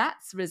once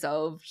that's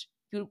resolved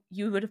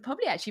you would have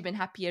probably actually been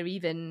happier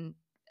even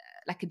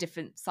like a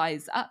different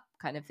size up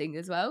kind of thing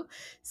as well.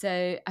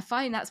 So I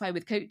find that's why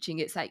with coaching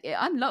it's like it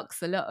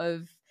unlocks a lot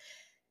of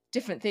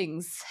different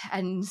things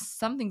and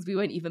some things we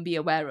won't even be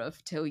aware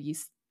of till you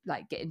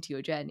like get into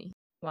your journey.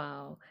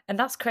 Wow. And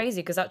that's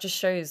crazy because that just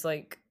shows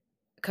like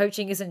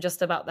coaching isn't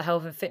just about the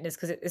health and fitness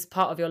because it's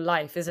part of your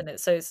life, isn't it?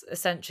 So it's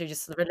essentially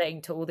just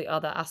relating to all the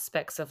other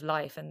aspects of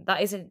life. And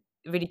that isn't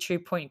a really true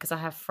point because I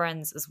have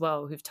friends as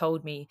well who've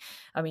told me,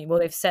 I mean, well,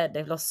 they've said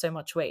they've lost so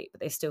much weight,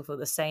 but they still feel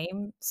the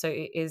same. So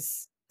it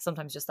is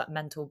sometimes just that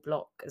mental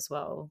block as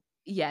well.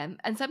 Yeah,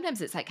 and sometimes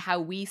it's like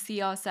how we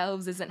see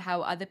ourselves isn't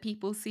how other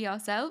people see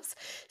ourselves.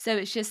 So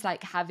it's just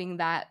like having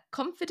that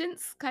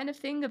confidence kind of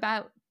thing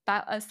about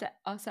us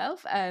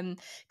ourselves.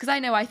 Because I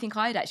know I think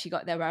I'd actually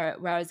got there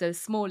where I was a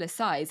smaller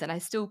size and I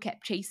still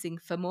kept chasing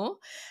for more.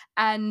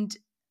 And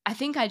I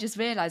think I just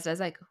realized I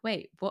was like,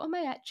 wait, what am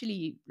I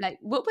actually like?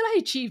 What will I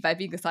achieve by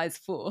being a size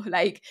 4?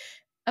 Like,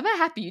 am I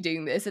happy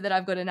doing this? So that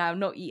I've got to now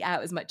not eat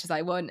out as much as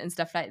I want and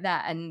stuff like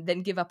that, and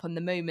then give up on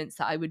the moments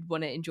that I would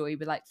want to enjoy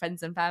with like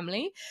friends and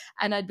family.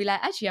 And I'd be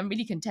like, actually, I'm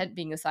really content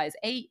being a size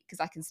 8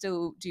 because I can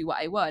still do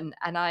what I want,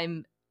 and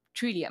I'm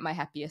truly at my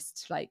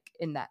happiest like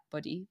in that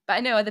body. But I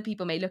know other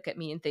people may look at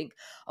me and think,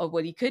 oh,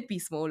 well, you could be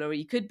smaller or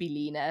you could be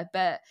leaner,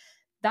 but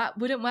that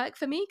wouldn't work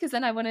for me because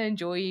then I want to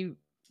enjoy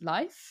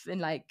life and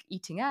like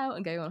eating out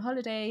and going on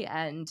holiday,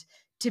 and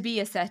to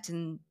be a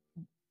certain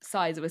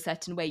size or a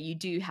certain way you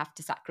do have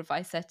to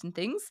sacrifice certain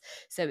things.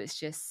 So it's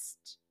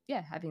just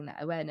yeah, having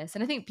that awareness.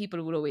 And I think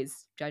people will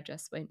always judge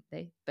us, won't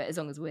they? But as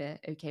long as we're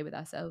okay with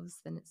ourselves,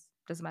 then it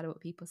doesn't matter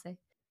what people say.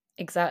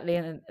 Exactly.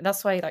 And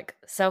that's why like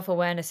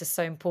self-awareness is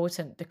so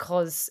important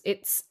because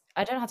it's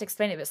I don't know how to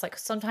explain it, but it's like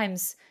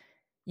sometimes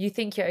you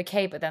think you're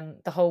okay, but then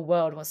the whole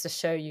world wants to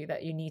show you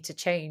that you need to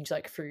change,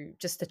 like through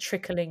just the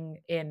trickling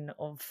in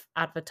of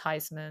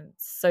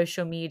advertisements,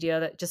 social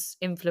media that just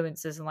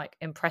influences and like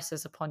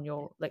impresses upon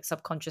your like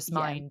subconscious Yeah,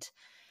 mind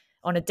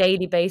on a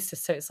daily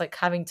basis. So it's like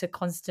having to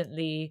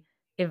constantly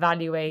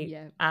evaluate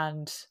yeah,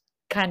 and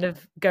kind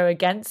of go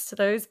against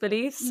those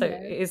beliefs. So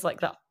it yeah. is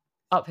like that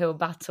uphill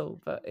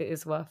battle, but it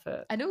is worth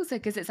it. And also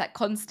because it's like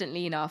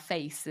constantly in our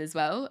face as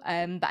well.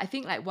 But I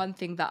think like one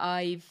thing that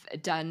I've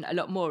done a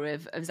lot more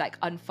of is like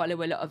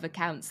unfollow a lot of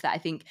accounts that I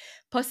think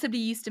possibly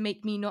used to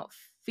make me not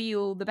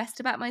feel the best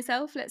about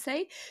myself, let's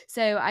say.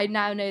 So I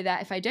now know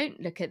that if I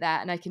don't look at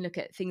that and I can look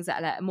at things that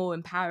are like more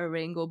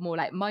empowering or more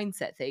like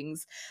mindset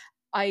things,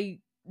 I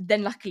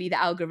then luckily the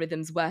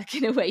algorithms work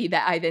in a way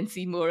that I then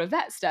see more of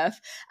that stuff,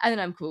 and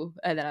then I'm cool,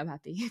 and then I'm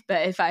happy.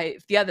 But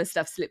if the other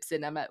stuff slips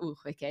in, I'm like, oh,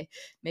 okay,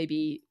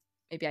 maybe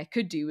I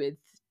could do with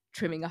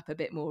trimming up a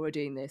bit more or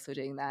doing this or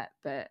doing that.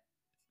 But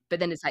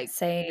then it's like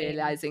Same.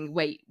 realizing,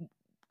 wait,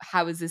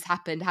 how has this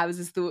happened? How has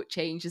this thought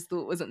changed? This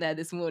thought wasn't there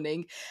this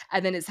morning.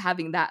 And then it's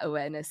having that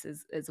awareness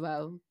as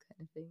well,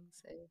 kind of thing.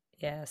 So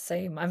Yeah,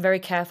 same. I'm very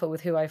careful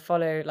with who I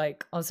follow,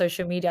 like on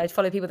social media. I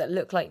follow people that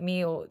look like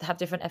me or have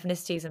different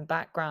ethnicities and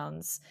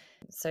backgrounds.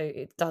 So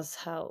it does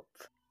help.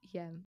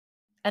 yeah.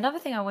 Another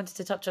thing I wanted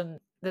to touch on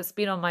that's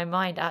been on my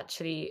mind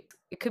actually,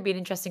 it could be an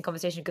interesting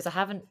conversation because I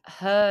haven't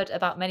heard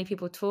about many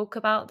people talk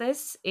about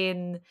this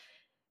in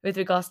with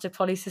regards to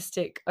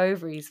polycystic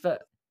ovaries,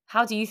 but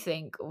how do you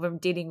think when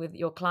dealing with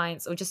your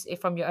clients or just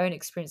from your own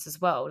experience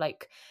as well,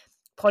 like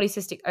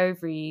polycystic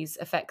ovaries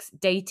affects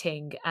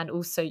dating and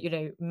also,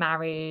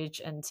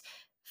 marriage and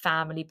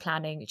family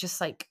planning,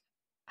 just like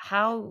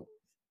how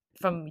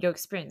from your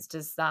experience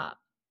does that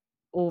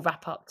all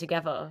wrap up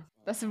together?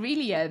 That's a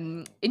really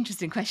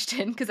interesting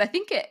question, because I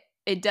think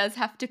it does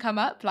have to come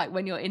up like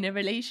when you're in a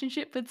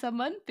relationship with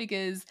someone,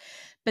 because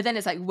but then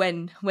it's like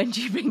when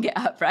do you bring it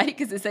up, right?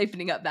 Because it's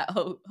opening up that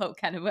whole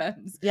can of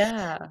worms.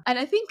 Yeah. And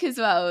I think as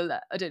well,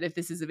 I don't know if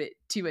this is a bit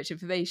too much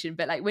information,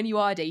 but like when you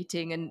are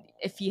dating and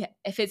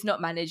if it's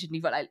not managed and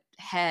you've got like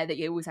hair that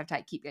you always have to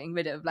like keep getting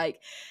rid of, like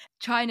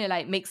trying to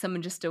like make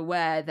someone just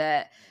aware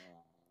that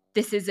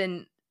this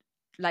isn't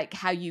like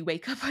how you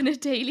wake up on a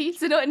daily.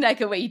 So not in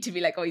like a way to be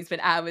like, oh, you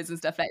spent hours and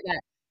stuff like that.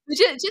 But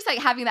just like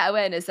having that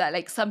awareness that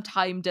like some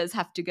time does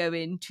have to go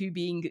into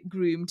being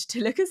groomed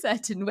to look a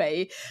certain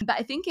way. But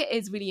I think it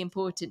is really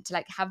important to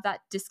like have that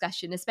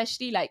discussion,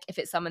 especially like if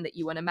it's someone that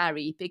you want to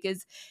marry,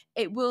 because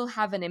it will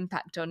have an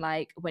impact on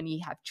like when you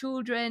have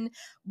children,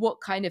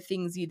 what kind of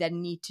things you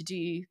then need to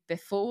do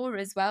before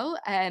as well.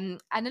 And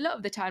a lot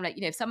of the time, like,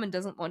 if someone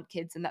doesn't want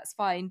kids, and that's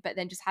fine, but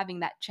then just having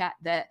that chat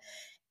that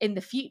in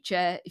the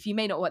future, if you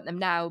may not want them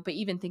now, but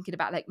even thinking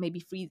about like maybe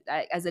freeze,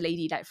 like as a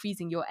lady, like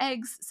freezing your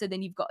eggs, so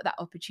then you've got that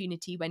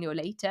opportunity when you're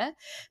later.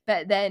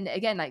 But then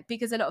again, like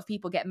because a lot of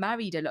people get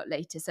married a lot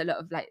later, so a lot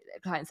of like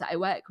clients that I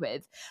work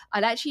with,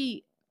 I'll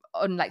actually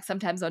on like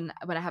sometimes on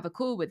when I have a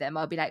call with them,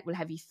 I'll be like, well,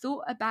 have you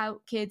thought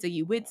about kids? Are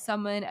you with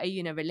someone? Are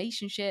you in a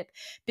relationship?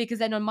 Because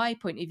then on my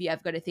point of view,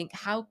 I've got to think,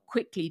 how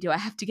quickly do I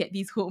have to get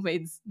these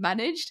hormones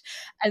managed?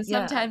 And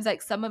Yeah. sometimes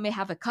like someone may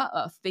have a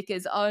cutoff,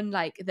 because on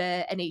like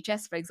the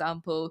NHS, for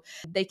example,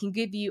 they can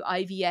give you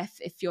IVF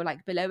if you're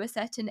like below a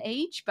certain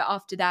age, but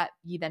after that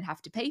you then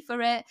have to pay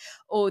for it.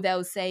 Or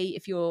they'll say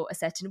if you're a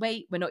certain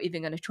weight, we're not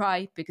even going to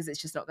try because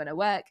it's just not going to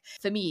work.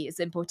 For me, it's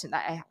important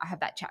that I have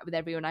that chat with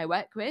everyone I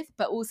work with,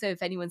 but also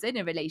if anyone's in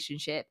a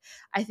relationship,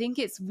 I think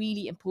it's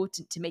really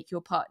important to make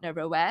your partner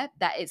aware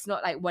that it's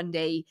not like one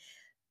day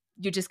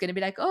you're just going to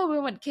be like, oh, we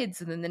want kids,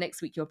 and then the next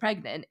week you're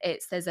pregnant.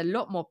 There's a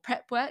lot more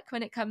prep work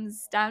when it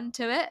comes down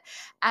to it.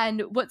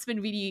 And what's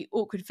been really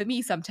awkward for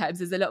me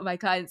sometimes is a lot of my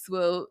clients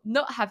will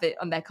not have it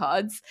on their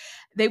cards.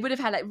 They would have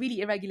had like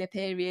really irregular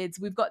periods.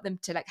 We've got them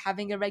to like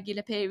having a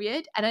regular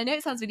period. And I know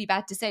it sounds really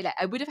bad to say, like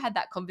I would have had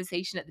that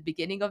conversation at the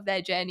beginning of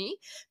their journey,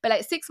 but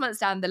like 6 months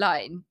down the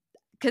line,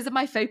 because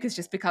my focus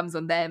just becomes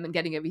on them and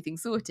getting everything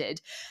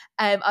sorted,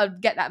 I'll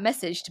get that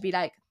message to be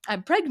like,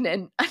 I'm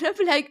pregnant. And I'll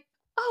be like,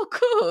 oh,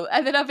 cool.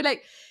 And then I'll be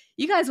like,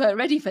 you guys weren't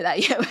ready for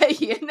that yet, were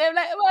you? And they're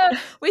like, well,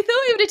 we thought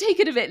it would have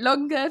taken a bit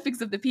longer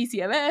because of the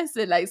PCOS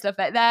and like stuff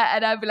like that.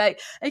 And I'll be like,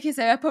 okay,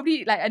 so I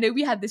probably like, I know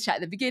we had this chat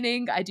at the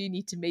beginning. I do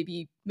need to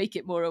maybe make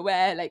it more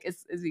aware, like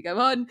as we go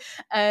on.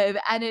 And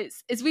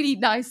it's really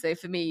nice though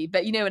for me.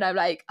 But when I'm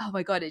like, oh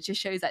my God, it just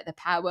shows like the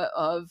power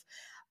of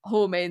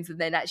hormones, and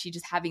then actually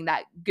just having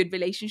that good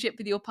relationship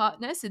with your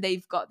partner, so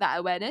they've got that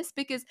awareness,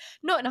 because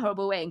not in a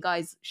horrible way, and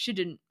guys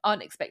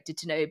aren't expected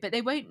to know, but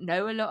they won't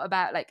know a lot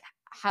about like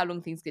how long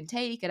things can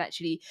take, and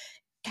actually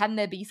can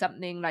there be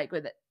something like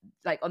with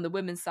like on the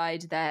women's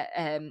side that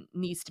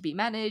needs to be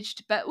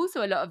managed. But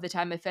also a lot of the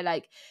time I feel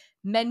like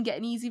men get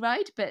an easy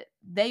ride, but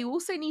they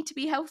also need to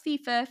be healthy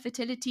for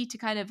fertility to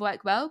kind of work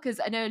well. Because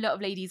I know a lot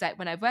of ladies, like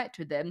when I've worked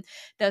with them,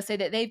 they'll say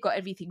that they've got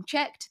everything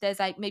checked. There's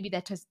like maybe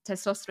their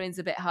testosterone's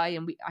a bit high,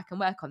 and I can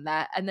work on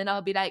that. And then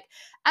I'll be like,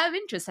 out of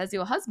interest, has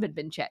your husband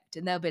been checked?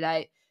 And they'll be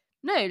like,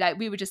 no, like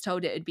we were just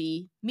told it would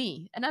be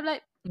me. And I'm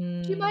like,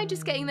 do you mind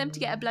just getting them to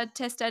get a Mm. blood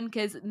test done?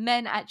 Because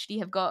men actually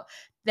have got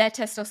their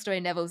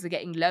testosterone levels are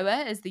getting lower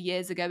as the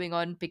years are going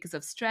on, because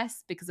of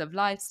stress, because of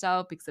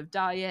lifestyle, because of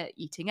diet,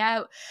 eating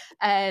out.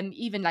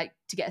 Even like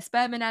to get a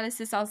sperm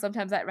analysis, I'll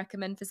sometimes like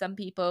recommend for some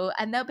people,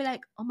 and they'll be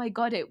like, oh my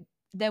God,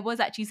 there was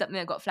actually something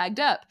that got flagged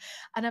up.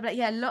 And I'm like,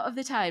 yeah, a lot of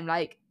the time,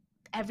 like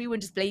everyone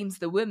just blames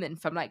the woman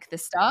from like the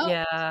start.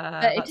 Yeah,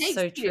 But it that's takes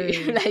so two.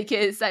 true. Like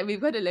it's like we've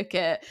got to look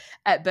at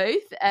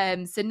both.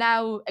 So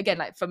now again,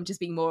 like from just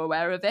being more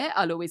aware of it,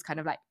 I'll always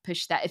kind of like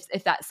push that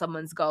if that's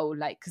someone's goal,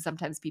 like because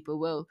sometimes people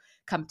will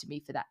come to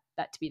me for that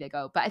to be their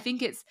goal. But I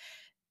think it's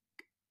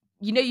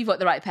you've got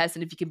the right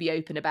person if you can be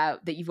open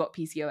about that you've got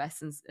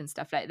PCOS and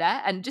stuff like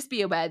that, and just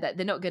be aware that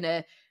they're not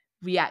gonna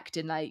react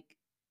in like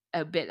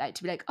a bit like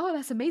to be like, oh,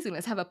 that's amazing,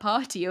 let's have a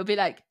party, or be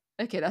like,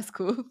 okay, that's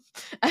cool.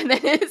 And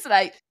then it's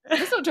like,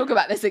 let's not talk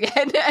about this again.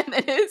 And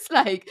then it's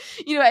like,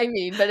 you know what I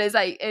mean? But it's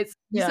like,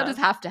 you sort Yeah. of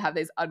have to have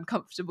those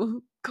uncomfortable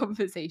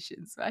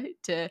conversations, right?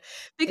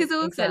 Because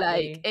also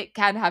like Exactly. it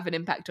can have an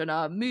impact on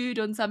our mood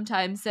on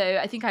sometimes. So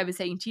I think I was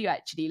saying to you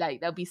actually, like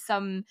there'll be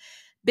some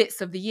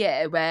bits of the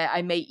year where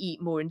I may eat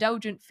more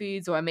indulgent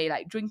foods or I may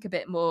like drink a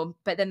bit more,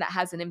 but then that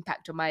has an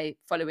impact on my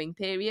following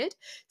period.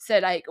 So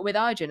like with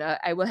Arjun,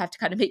 I will have to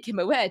kind of make him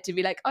aware to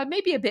be like, oh,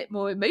 maybe a bit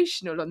more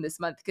emotional on this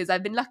month because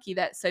I've been lucky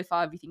that so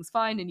far everything's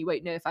fine and you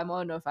won't know if I'm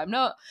on or if I'm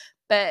not.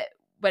 But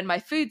when my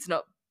food's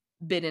not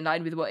been in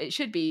line with what it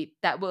should be,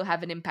 that will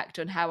have an impact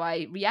on how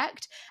I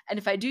react. And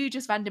if I do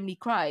just randomly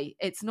cry,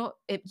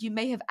 you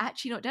may have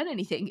actually not done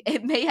anything.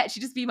 It may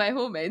actually just be my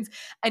hormones.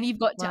 And you've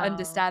got to Wow.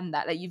 understand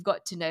that. Like you've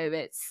got to know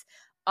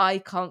I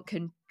can't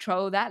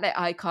control that. Like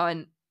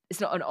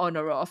it's not an on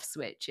or off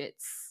switch.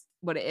 It's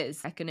what it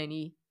is. I can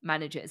only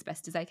manage it as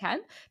best as I can.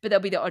 But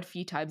there'll be the odd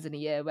few times in a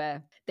year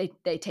where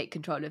they take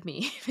control of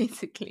me,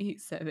 basically.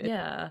 So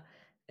Yeah.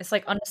 It's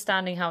like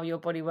understanding how your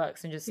body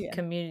works and just yeah.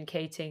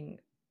 communicating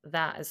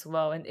that as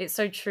well. And it's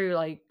so true,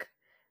 like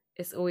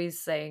it's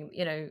always saying,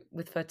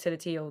 with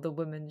fertility, all the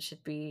women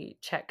should be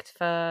checked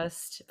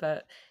first.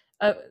 But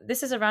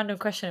this is a random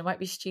question. It might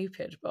be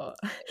stupid, but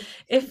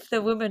if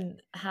the woman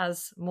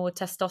has more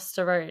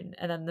testosterone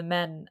and then the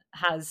men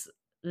has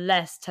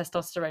less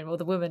testosterone, or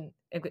the woman,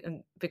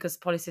 because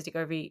polycystic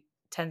ovary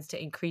tends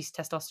to increase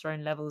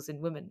testosterone levels in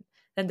women,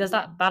 then does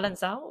Yeah. that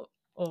balance out?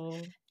 Or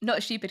Not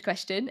a stupid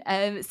question.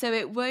 So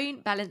it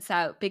won't balance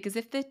out because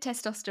if the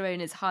testosterone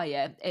is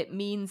higher, it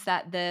means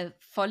that the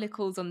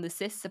follicles on the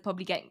cysts are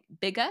probably getting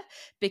bigger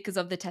because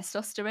of the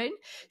testosterone.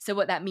 So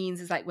what that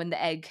means is like when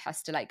the egg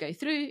has to like go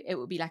through, it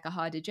will be like a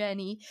harder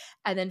journey.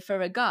 And then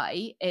for a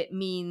guy, it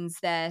means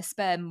their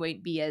sperm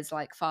won't be as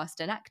like fast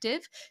and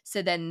active.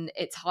 So then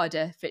it's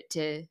harder for it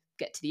to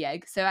get to the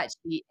egg. So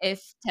actually,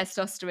 if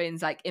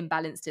testosterone's like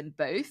imbalanced in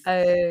both,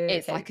 oh,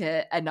 it's okay.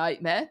 like a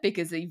nightmare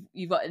because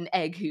you've got an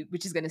egg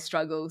which is going to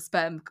struggle,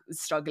 sperm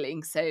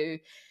struggling. So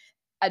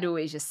I'd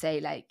always just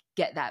say like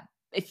get that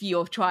if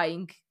you're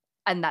trying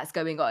and that's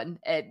going on,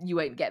 you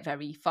won't get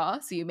very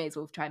far. So you may as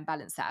well try and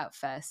balance that out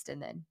first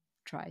and then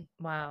try.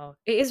 Wow.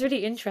 It is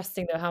really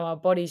interesting though how our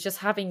bodies just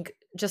having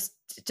just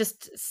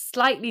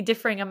slightly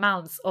differing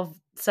amounts of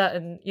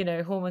certain,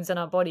 hormones in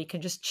our body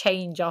can just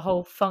change our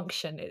whole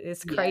function. It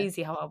is Yeah.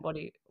 crazy how our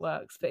body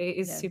works, but it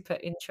is Yeah. super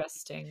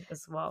interesting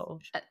as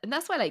well. And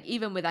that's why like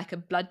even with like a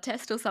blood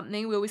test or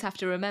something, we always have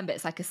to remember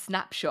it's like a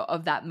snapshot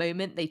of that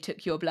moment they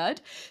took your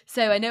blood.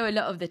 So I know a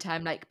lot of the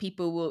time like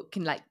people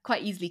can like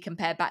quite easily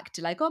compare back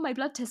to like, oh, my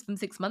blood test from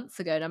 6 months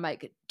ago, and I'm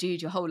like,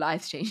 dude, your whole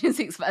life's changed in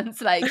 6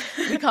 months. Like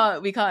we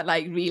can't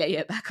like relay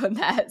it back on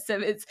that. So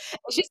it's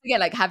just again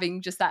like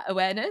having just that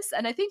awareness.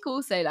 And I think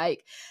also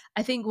like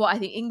what I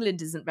think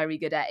England isn't very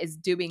good at is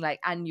doing like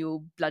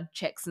annual blood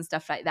checks and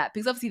stuff like that,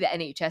 because obviously the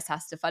NHS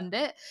has to fund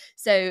it.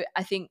 So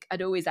I think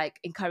I'd always like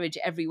encourage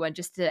everyone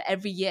just to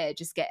every year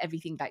just get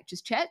everything like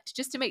just checked,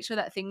 just to make sure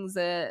that things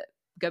are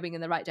going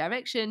in the right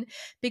direction.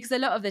 Because a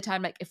lot of the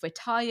time, like if we're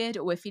tired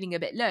or we're feeling a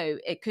bit low,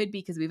 it could be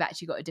because we've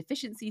actually got a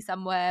deficiency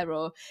somewhere,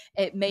 or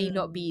it may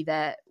not Mm. be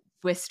that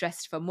we're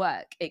stressed from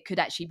work. It could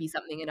actually be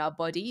something in our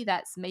body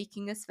that's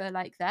making us feel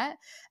like that.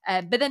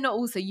 But they're not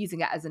also using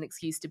it as an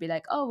excuse to be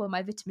like, oh, well,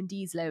 my vitamin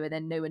D is low, and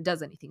then no one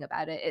does anything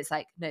about it. It's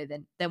like, no,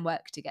 then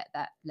work to get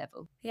that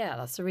level. Yeah,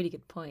 that's a really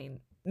good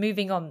point.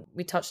 Moving on,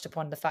 we touched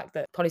upon the fact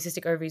that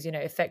polycystic ovaries,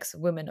 affects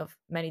women of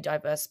many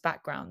diverse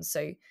backgrounds.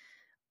 So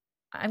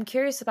I'm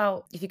curious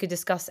about if you could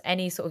discuss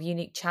any sort of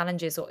unique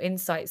challenges or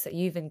insights that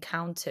you've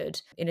encountered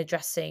in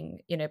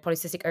addressing,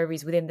 polycystic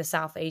ovaries within the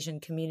South Asian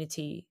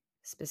community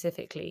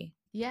specifically.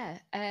 Yeah,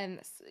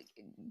 that's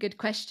a good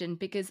question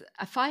because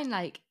I find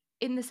like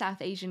in the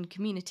South Asian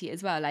community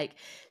as well, like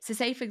so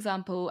say for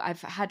example,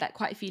 I've had like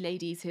quite a few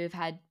ladies who have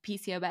had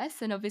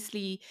PCOS and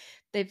obviously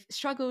they've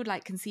struggled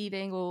like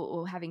conceiving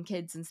or having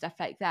kids and stuff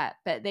like that,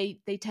 but they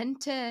tend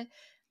to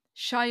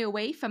shy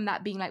away from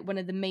that being like one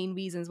of the main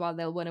reasons why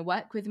they'll want to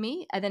work with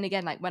me. And then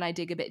again, like when I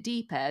dig a bit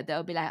deeper,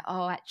 they'll be like,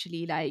 oh,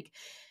 actually, like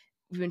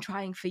we've been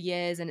trying for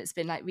years and it's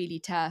been like really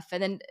tough.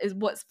 And then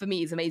what's for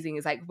me is amazing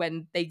is like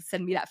when they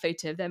send me that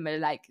photo of them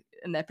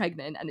and they're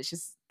pregnant, and it's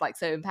just like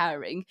so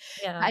empowering.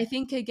 Yeah. But I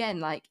think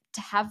again, like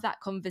to have that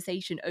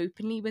conversation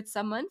openly with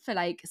someone, for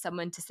like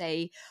someone to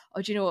say,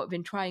 oh, do you know what, I've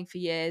been trying for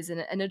years,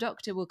 and a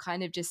doctor will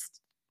kind of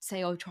just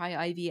say, oh, try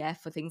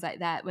IVF or things like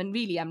that, when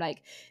really I'm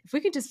like, if we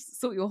can just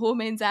sort your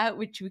hormones out,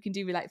 which we can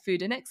do with like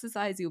food and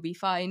exercise, you'll be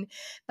fine.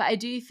 But I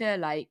do feel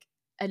like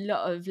a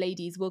lot of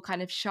ladies will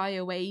kind of shy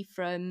away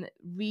from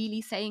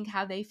really saying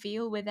how they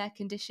feel with their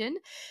condition.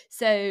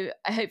 So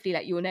hopefully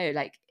like you'll know,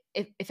 like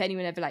if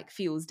anyone ever like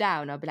feels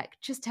down, I'll be like,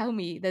 just tell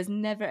me, there's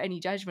never any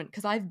judgment,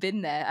 because I've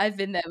been there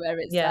where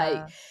it's like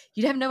Yeah.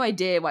 you have no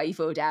idea why you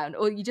feel down,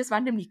 or you just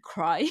randomly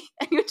cry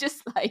and you're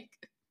just like,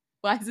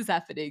 why is this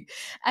happening?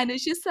 And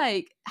it's just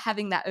like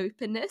having that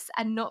openness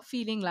and not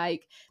feeling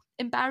like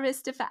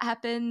embarrassed if that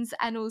happens,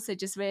 and also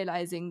just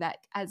realizing that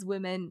as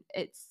women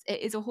it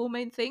is a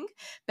hormone thing,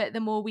 but the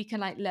more we can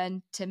like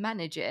learn to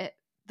manage it,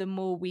 the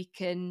more we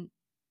can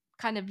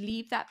kind of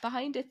leave that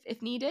behind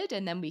if needed,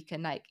 and then we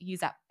can like use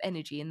that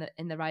energy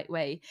in the right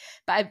way.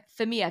 But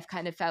for me, I've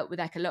kind of felt with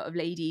like a lot of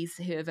ladies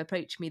who have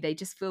approached me, they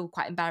just feel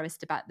quite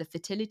embarrassed about the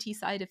fertility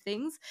side of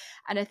things,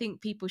 and I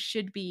think people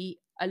should be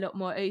a lot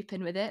more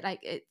open with it. Like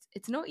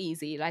it's not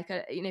easy. Like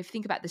you know, if you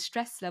think about the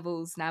stress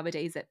levels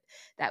nowadays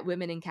that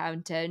women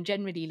encounter, and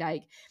generally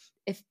like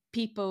if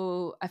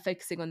people are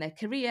focusing on their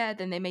career,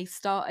 then they may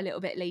start a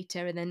little bit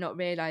later and then not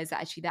realize that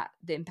actually that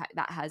the impact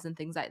that has and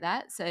things like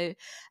that. So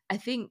I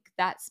think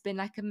that's been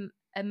like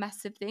a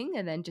massive thing.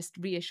 And then just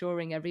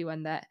reassuring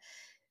everyone that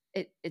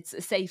it's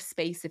a safe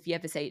space. If you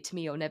ever say it to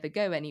me, you'll never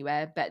go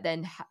anywhere. But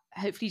then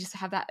hopefully just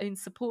have that own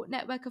support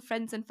network of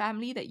friends and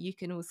family that you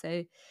can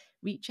also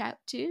reach out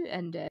to.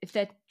 And if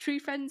they're true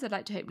friends, I'd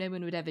like to hope no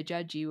one would ever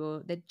judge you,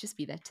 or they'd just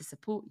be there to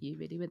support you,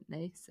 really, wouldn't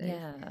they? So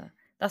Yeah,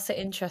 that's an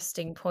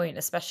interesting point,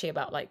 especially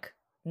about like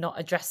not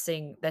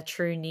addressing their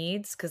true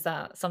needs, because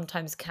that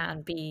sometimes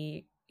can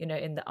be, you know,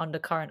 in the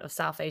undercurrent of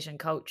South Asian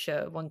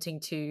culture, wanting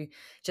to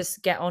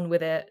just get on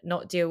with it,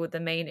 not deal with the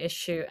main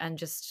issue, and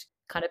just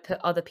kind of put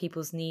other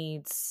people's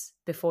needs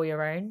before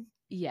your own.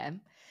 yeah.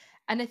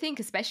 And I think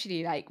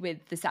especially like with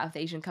the South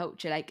Asian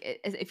culture, like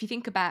if you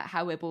think about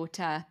how we're brought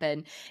up,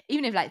 and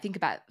even if like think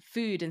about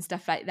food and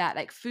stuff like that,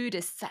 like food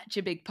is such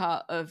a big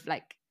part of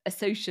like a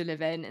social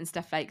event and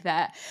stuff like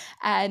that.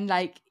 And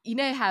like, you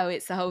know how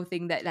it's the whole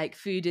thing that like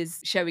food is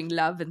showing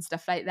love and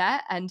stuff like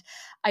that. And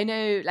I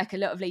know like a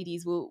lot of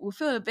ladies will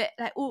feel a bit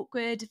like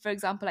awkward, for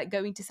example, like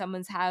going to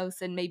someone's house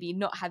and maybe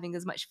not having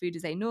as much food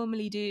as they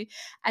normally do.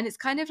 And it's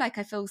kind of like,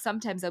 I feel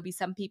sometimes there'll be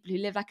some people who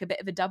live like a bit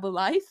of a double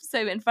life.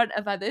 So in front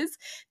of others,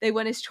 they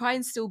want to try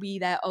and still be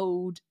their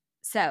old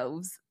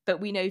selves.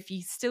 But we know if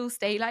you still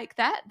stay like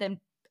that, then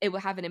it will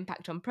have an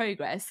impact on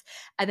progress,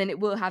 and then it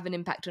will have an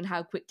impact on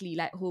how quickly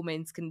like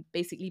hormones can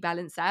basically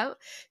balance out.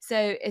 So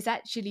it's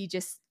actually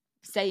just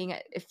saying,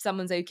 if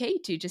someone's okay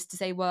to just to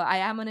say, well, I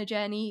am on a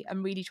journey,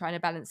 I'm really trying to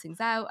balance things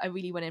out, I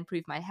really want to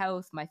improve my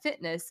health, my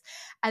fitness,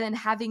 and then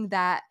having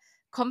that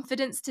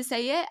confidence to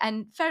say it.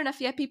 And fair enough,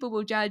 yeah, people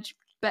will judge,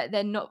 but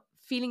they're not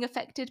feeling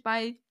affected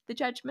by the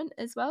judgment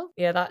as well.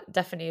 Yeah, that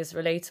definitely is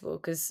relatable,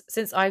 because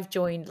since I've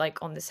joined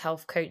like on this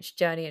health coach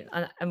journey,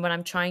 and when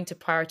I'm trying to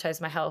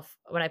prioritize my health,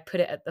 when I put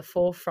it at the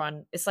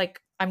forefront, it's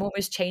like I'm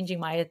almost changing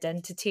my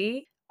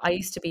identity. I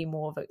used to be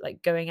more of a,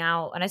 like going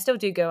out, and I still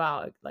do go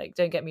out, like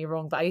don't get me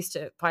wrong, but I used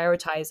to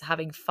prioritize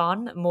having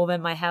fun more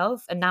than my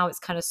health. And now it's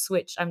kind of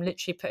switched. I'm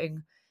literally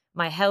putting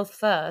my health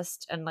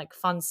first and like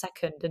fun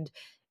second. And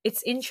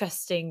it's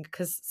interesting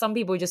because some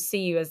people just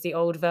see you as the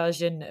old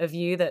version of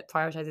you that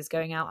prioritizes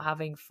going out,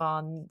 having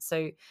fun.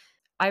 So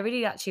I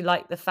really actually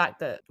like the fact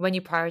that when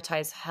you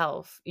prioritize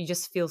health, you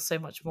just feel so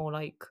much more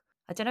like,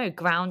 I don't know,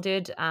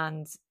 grounded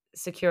and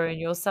secure in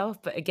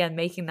yourself. But again,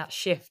 making that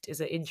shift is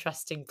an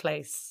interesting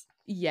place.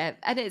 Yeah,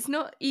 and it's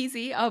not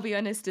easy, I'll be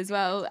honest as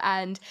well.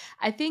 And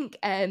I think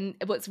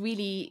what's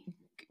really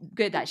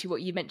good actually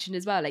what you mentioned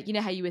as well, like you know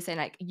how you were saying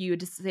like you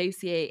would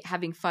associate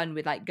having fun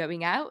with like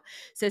going out.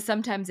 So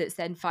sometimes it's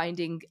then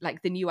finding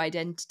like the new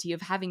identity of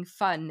having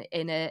fun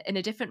in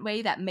a different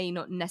way that may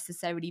not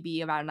necessarily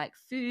be around like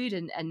food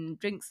and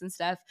drinks and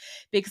stuff.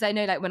 Because I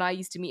know like when I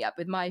used to meet up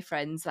with my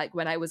friends, like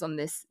when I was on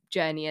this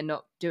journey and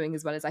not doing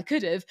as well as I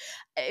could have,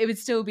 it would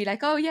still be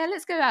like, oh yeah,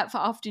 let's go out for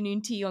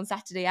afternoon tea on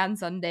Saturday and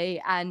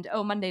Sunday, and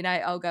oh, Monday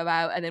night I'll go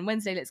out, and then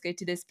Wednesday let's go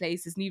to this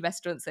place, this new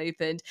restaurant's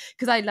opened,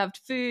 because I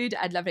loved food,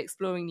 I'd loved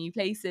exploring new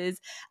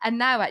places. And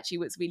now actually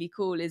what's really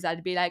cool is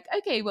I'd be like,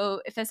 okay,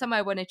 well, if there's somewhere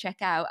I want to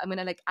check out, I'm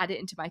gonna like add it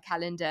into my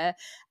calendar,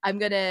 I'm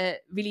gonna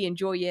really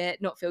enjoy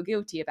it, not feel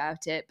guilty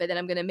about it, but then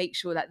I'm gonna make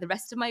sure that the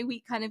rest of my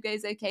week kind of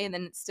goes okay, and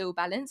then it's still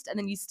balanced, and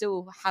then you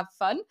still have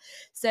fun.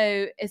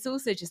 So it's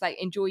also just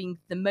like enjoying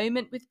the moment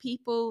with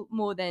people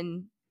more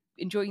than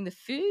enjoying the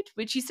food,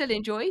 which you still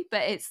enjoy,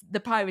 but it's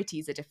the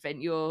priorities are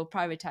different. You're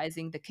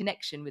prioritizing the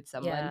connection with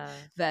someone Yeah.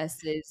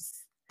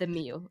 versus the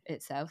meal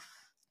itself.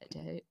 I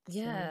hope. So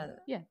Yeah.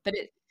 yeah, but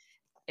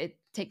it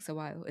takes a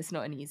while. It's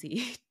not an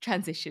easy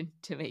transition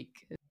to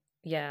make.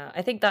 Yeah.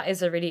 I think that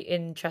is a really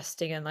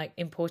interesting and like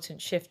important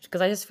shift,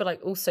 because I just feel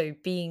like also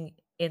being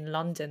in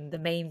London, the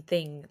main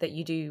thing that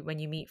you do when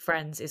you meet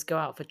friends is go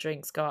out for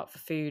drinks, go out for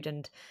food.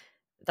 And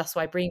that's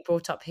why being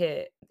brought up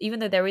here, even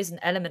though there is an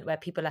element where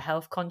people are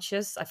health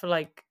conscious, I feel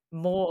like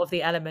more of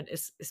the element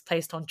is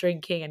placed on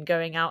drinking and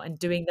going out and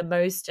doing the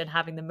most and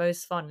having the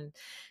most fun. And,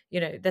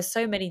 you know, there's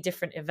so many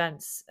different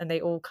events, and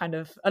they all kind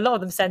of, a lot of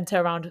them center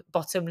around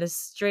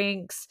bottomless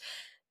drinks,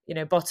 you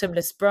know,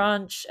 bottomless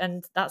brunch.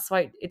 And that's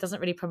why it doesn't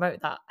really promote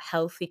that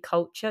healthy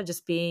culture,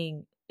 just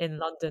being in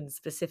London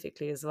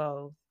specifically as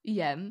well.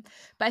 Yeah.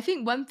 But I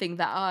think one thing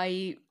that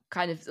I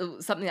kind of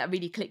something that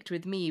really clicked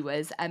with me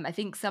was I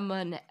think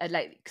someone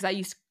like, because I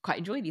used to quite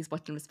enjoy these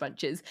bottomless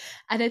brunches,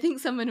 and I think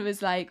someone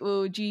was like,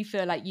 well, do you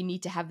feel like you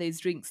need to have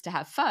those drinks to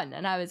have fun?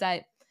 And I was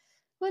like,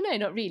 well, no,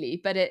 not really,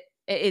 but it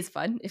is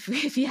fun if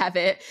if you have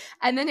it.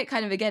 And then it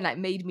kind of again like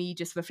made me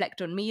just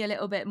reflect on me a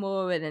little bit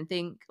more, and then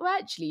think, well,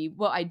 actually,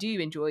 what I do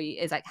enjoy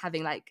is like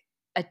having like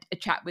a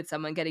chat with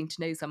someone, getting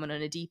to know someone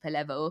on a deeper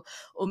level,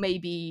 or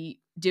maybe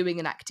doing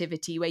an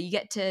activity where you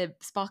get to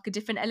spark a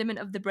different element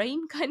of the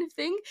brain kind of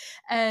thing.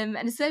 And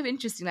it's so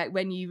interesting, like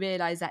when you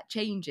realize that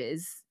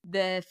changes,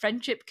 the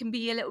friendship can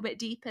be a little bit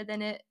deeper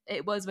than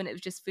it was when it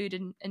was just food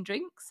and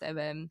drink. So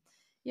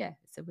yeah,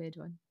 it's a weird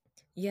one.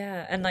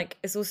 Yeah, and like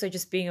it's also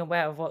just being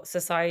aware of what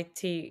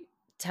society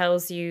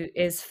tells you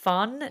is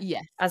fun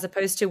Yes. as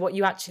opposed to what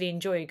you actually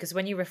enjoy. Because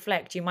when you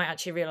reflect, you might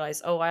actually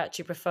realize, oh, I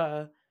actually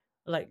prefer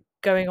like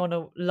going on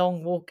a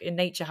long walk in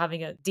nature,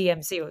 having a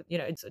DMC or,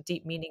 it's a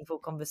deep, meaningful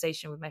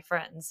conversation with my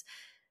friends.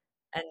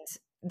 And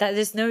that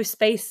there's no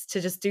space to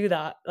just do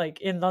that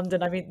like in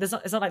London. I mean, it's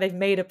not like they've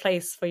made a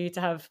place for you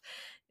to have,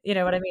 you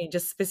know what I mean,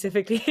 just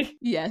specifically.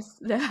 Yes,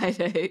 no, I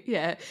know.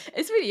 Yeah,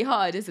 it's really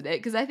hard, isn't it?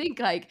 Because I think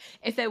like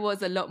if there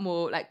was a lot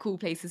more like cool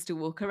places to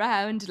walk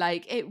around,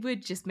 like it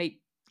would just make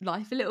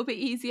life a little bit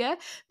easier.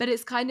 But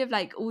it's kind of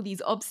like all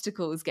these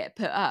obstacles get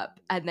put up,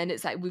 and then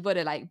it's like we've got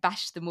to like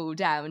bash them all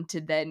down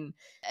to then,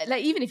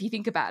 like even if you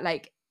think about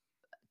like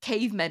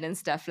cavemen and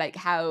stuff, like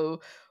how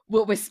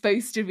what we're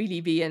supposed to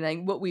really be and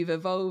then what we've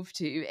evolved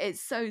to,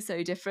 it's so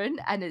different.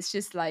 And it's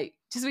just like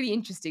just really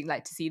interesting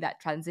like to see that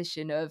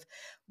transition of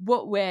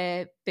what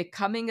we're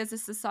becoming as a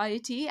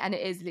society. And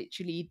it is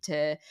literally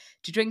to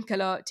drink a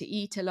lot, to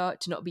eat a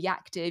lot, to not be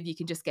active. You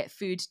can just get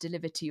food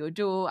delivered to your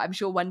door. I'm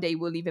sure one day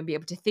we'll even be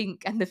able to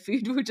think and the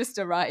food will just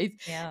arrive.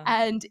 Yeah.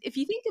 And if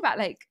you think about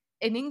like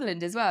in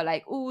England as well,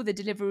 like all the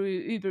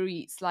Deliveroo, Uber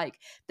Eats, like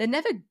they're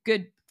never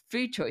good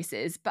food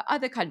choices. But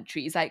other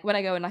countries, like when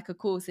I go on like a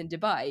course in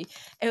Dubai,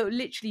 it'll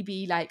literally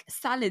be like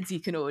salads you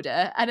can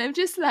order. And I'm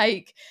just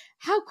like,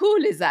 how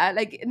cool is that?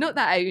 Like, not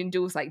that I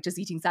endorse like just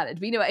eating salad,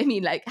 but you know what I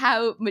mean? Like,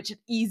 how much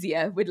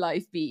easier would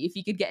life be if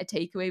you could get a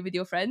takeaway with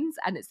your friends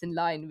and it's in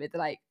line with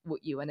like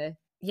what you want to.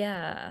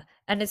 Yeah,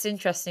 and it's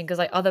interesting because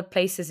like other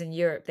places in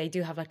Europe, they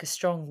do have like a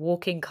strong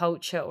walking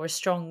culture or a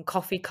strong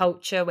coffee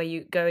culture where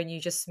you go and you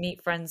just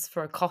meet friends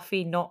for a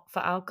coffee, not for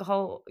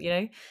alcohol.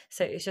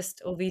 So it's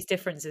just all these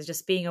differences,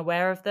 just being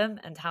aware of them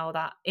and how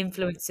that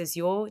influences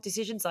your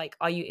decisions. Like,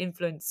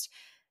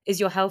 is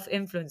your health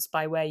influenced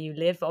by where you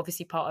live?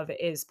 Obviously, part of it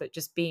is, but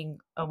just being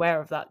aware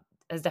of that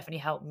has definitely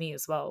helped me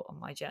as well on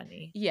my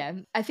journey. Yeah,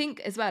 I think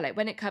as well, like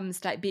when it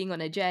comes to like being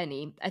on a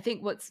journey, I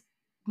think what's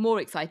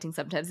more exciting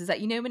sometimes is that,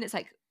 when it's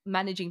like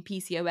managing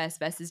PCOS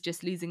versus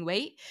just losing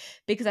weight,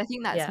 because I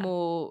think that's Yeah.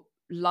 more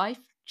life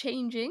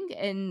changing.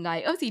 And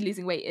like, obviously,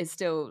 losing weight is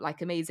still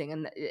like amazing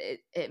and it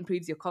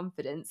improves your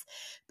confidence.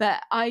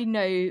 But I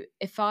know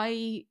if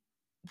I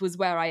was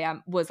where I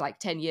was like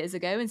 10 years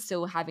ago and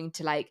still having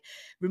to like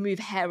remove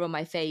hair on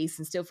my face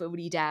and still feel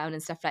really down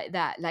and stuff like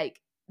that, like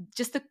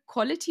just the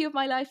quality of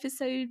my life is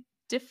so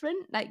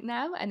different like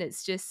now. And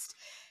it's just,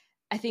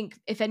 I think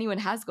if anyone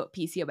has got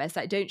PCOS,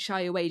 like don't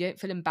shy away, don't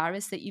feel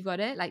embarrassed that you've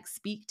got it, like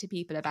speak to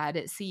people about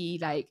it, see,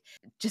 like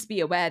just be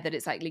aware that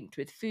it's like linked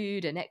with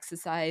food and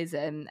exercise,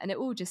 and it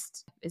all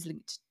just is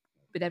linked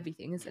with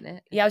everything, isn't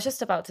it? Yeah, I was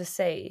just about to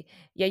say,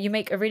 yeah, you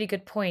make a really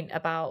good point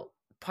about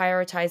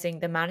prioritizing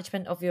the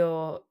management of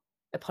your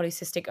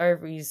polycystic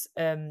ovaries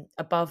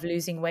above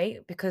losing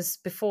weight, because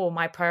before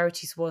my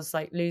priorities was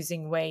like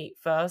losing weight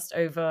first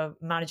over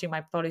managing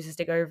my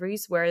polycystic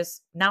ovaries,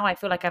 whereas now I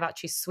feel like I've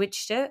actually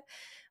switched it.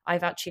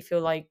 I've actually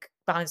feel like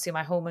balancing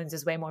my hormones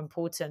is way more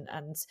important,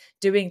 and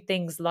doing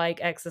things like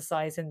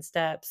exercise in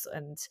steps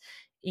and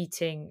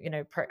eating,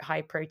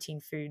 high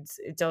protein foods,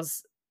 it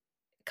does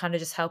kind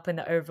of just help in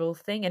the overall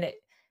thing, and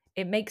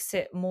it makes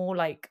it more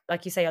like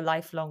you say, a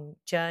lifelong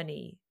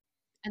journey.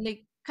 And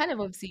they kind of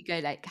obviously go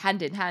like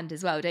hand in hand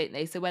as well, don't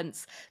they? So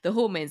once the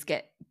hormones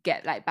get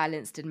like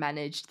balanced and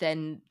managed,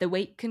 then the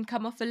weight can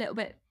come off a little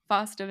bit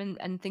faster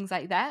and things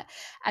like that.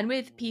 And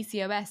with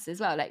PCOS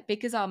as well, like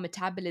because our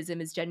metabolism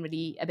is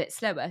generally a bit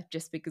slower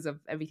just because of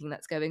everything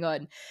that's going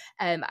on,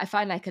 I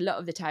find like a lot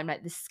of the time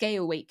like the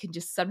scale weight can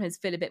just sometimes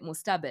feel a bit more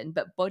stubborn,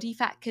 but body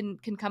fat can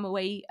come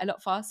away a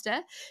lot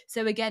faster.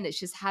 So again, it's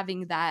just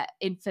having that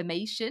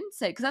information.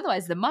 So because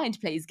otherwise the mind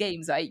plays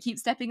games, right? You keep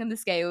stepping on the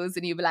scales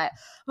and you'll be like,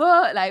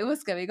 oh, like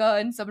what's going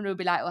on? Someone will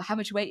be like, well, how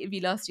much weight have you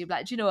lost? You're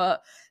like, do you know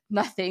what?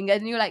 Nothing.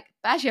 And you're like,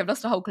 actually, I've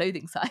lost a whole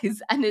clothing size.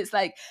 And it's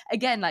like,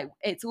 again, like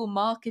it's all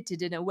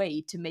marketed in a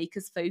way to make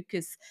us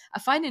focus. I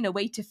find in a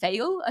way to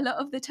fail a lot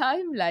of the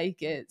time.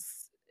 Like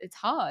it's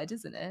hard,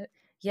 isn't it?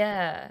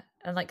 Yeah,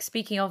 and like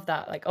speaking of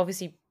that, like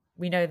obviously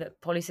we know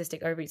that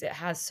polycystic ovaries, it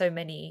has so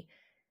many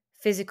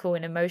physical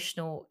and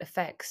emotional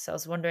effects. So I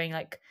was wondering,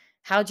 like,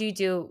 how do you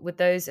deal with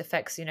those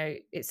effects?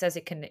 It says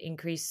it can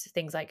increase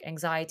things like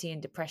anxiety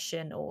and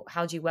depression, or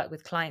how do you work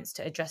with clients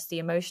to address the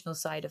emotional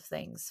side of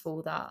things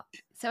for that?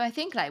 So I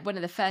think like one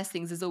of the first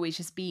things is always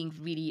just being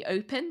really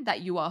open that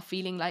you are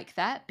feeling like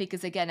that.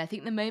 Because again, I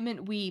think the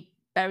moment we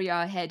bury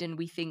our head and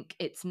we think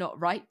it's not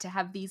right to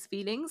have these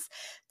feelings,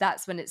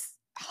 that's when it's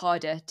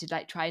harder to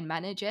like try and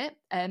manage it.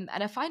 And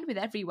I find with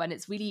everyone,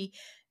 it's really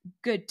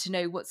good to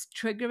know what's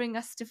triggering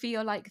us to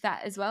feel like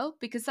that as well,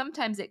 because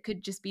sometimes it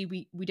could just be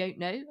we don't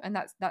know, and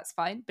that's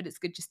fine, but it's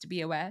good just to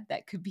be aware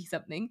that could be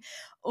something.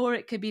 Or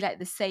it could be like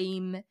the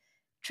same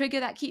trigger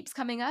that keeps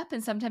coming up.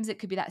 And sometimes it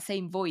could be that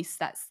same voice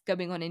that's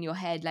going on in your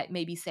head, like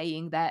maybe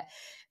saying that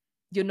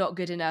you're not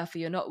good enough, or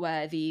you're not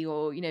worthy,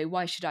 or,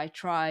 why should I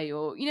try?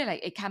 Or,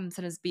 like it can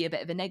sometimes be a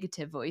bit of a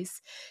negative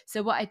voice.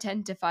 So what I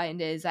tend to find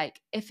is,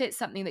 like, if it's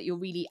something that you're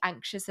really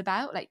anxious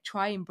about, like,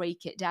 try and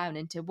break it down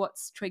into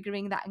what's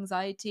triggering that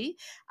anxiety,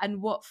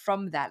 and what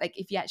from that, like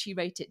if you actually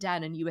wrote it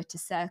down and you were to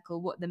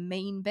circle what the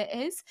main bit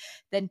is,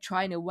 then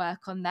trying to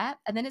work on that.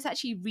 And then it's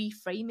actually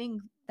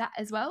reframing that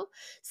as well.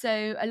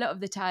 So a lot of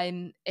the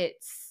time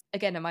it's,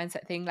 again, a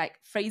mindset thing, like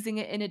phrasing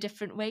it in a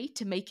different way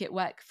to make it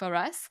work for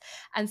us.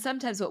 And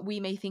sometimes what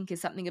we may think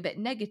is something a bit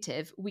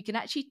negative, we can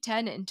actually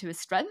turn it into a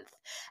strength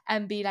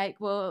and be like,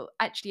 well,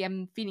 actually,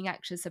 I'm feeling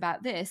anxious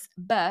about this,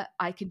 but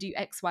I can do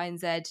X, Y, and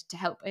Z to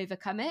help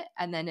overcome it.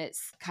 And then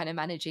it's kind of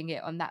managing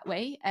it on that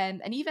way.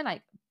 And even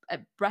like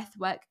breath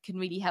work can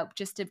really help,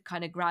 just to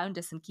kind of ground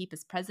us and keep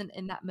us present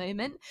in that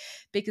moment.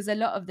 Because a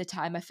lot of the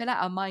time I feel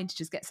like our mind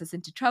just gets us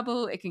into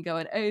trouble. It can go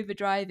on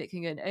overdrive, it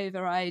can go on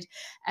override.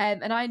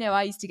 And I know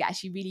I used to get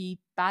actually really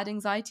bad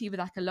anxiety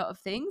with like a lot of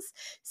things.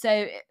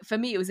 So for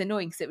me, it was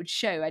annoying because it would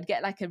show. I'd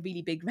get like a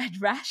really big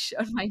red rash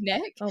on my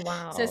neck. Oh, So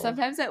wow.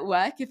 sometimes at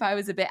work, if I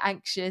was a bit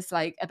anxious,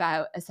 like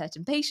about a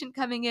certain patient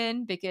coming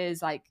in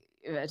because, like,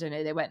 I don't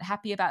know, they weren't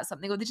happy about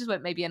something, or they just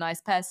weren't maybe a nice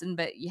person,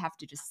 but you have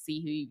to just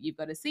see who you've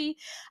got to see.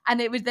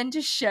 And it would then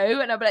just show,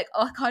 and I'd be like,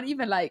 oh, I can't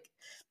even like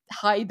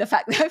hide the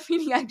fact that I'm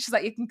feeling anxious.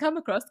 Like, you can come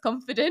across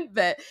confident,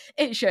 but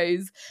it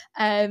shows.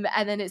 And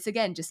then it's,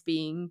 again, just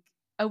being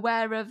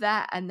aware of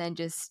that and then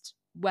just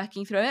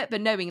working through it,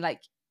 but knowing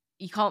like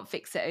you can't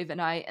fix it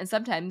overnight. And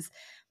sometimes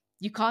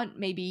you can't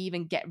maybe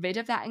even get rid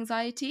of that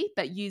anxiety,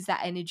 but use that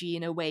energy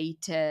in a way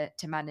to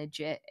manage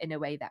it in a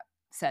way that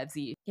serves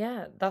you.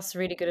 Yeah, that's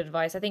really good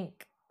advice. I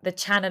think the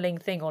channeling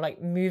thing, or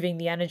like moving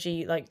the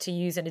energy like to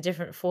use in a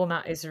different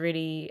format, is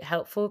really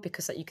helpful,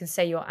 because like you can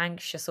say you're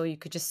anxious, or you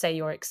could just say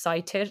you're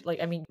excited. Like,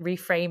 I mean,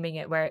 reframing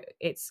it where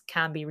it's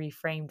can be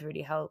reframed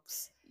really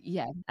helps.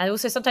 Yeah. And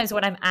also sometimes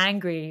when I'm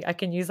angry, I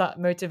can use that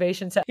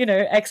motivation to,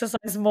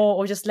 exercise more,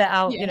 or just let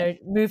out, Yeah.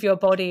 move your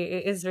body.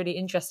 It is really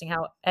interesting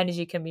how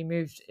energy can be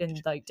moved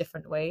in like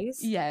different ways.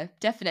 Yeah,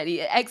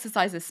 definitely.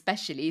 Exercise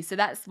especially. So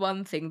that's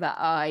one thing that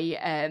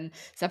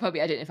so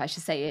probably, I don't know if I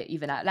should say it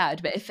even out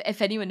loud, but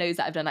if anyone knows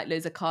that I've done like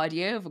loads of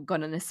cardio, I've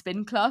gone on a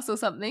spin class or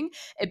something,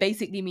 it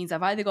basically means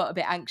I've either got a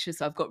bit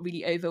anxious or I've got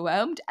really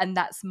overwhelmed, and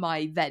that's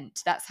my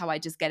vent. That's how I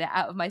just get it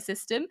out of my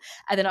system.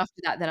 And then after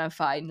that, then I'm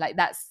fine. Like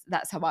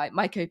that's how my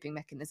coping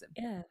mechanism.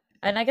 Yeah.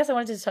 And I guess I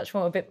wanted to touch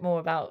more a bit more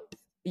about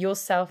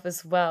yourself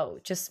as well,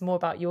 just more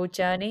about your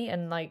journey,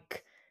 and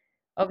like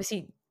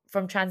obviously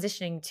from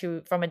transitioning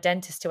to from a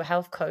dentist to a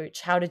health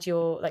coach, how did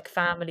your like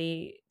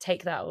family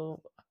take that? Or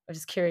I'm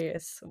just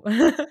curious.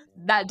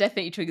 That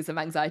definitely triggers some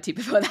anxiety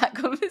before that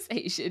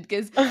conversation,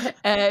 because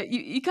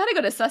you kind of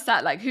got to suss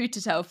out like who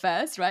to tell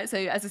first, right? So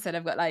as I said,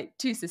 I've got like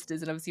two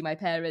sisters and obviously my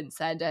parents,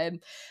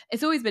 and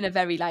it's always been a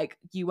very like,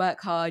 you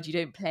work hard, you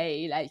don't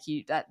play, like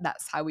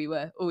that's how we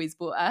were always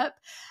brought up.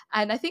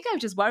 And I think I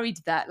was just worried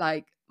that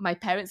like my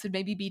parents would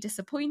maybe be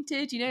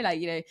disappointed,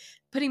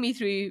 putting me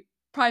through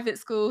private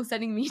school,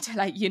 sending me to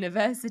like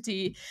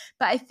university.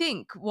 But I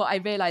think what I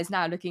realize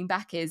now looking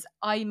back is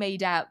I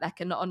made out like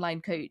an online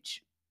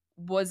coach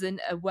wasn't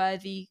a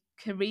worthy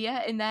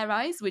career in their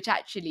eyes, which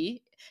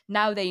actually,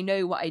 now they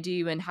know what I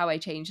do and how I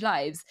change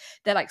lives,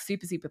 they're like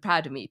super, super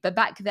proud of me. But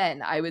back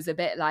then I was a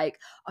bit like,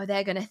 oh,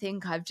 they're going to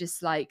think I've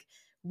just like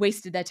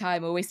wasted their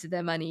time or wasted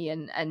their money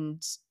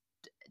and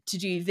to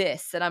do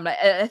this. And I'm like,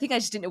 I think I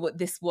just didn't know what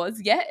this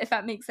was yet, if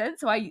that makes sense.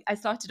 So I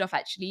started off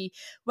actually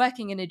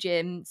working in a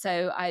gym.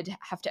 So I'd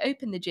have to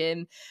open the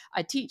gym,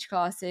 I'd teach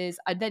classes,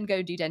 I'd then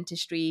go do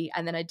dentistry,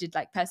 and then I did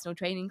like personal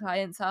training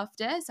clients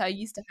after. So I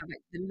used to have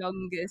like the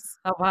longest,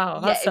 Oh wow,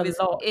 yeah, that's it a was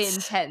lot.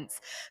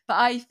 intense. But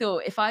I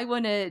thought, if I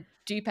want to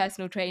do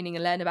personal training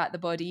and learn about the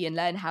body and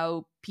learn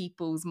how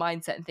people's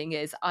mindset and thing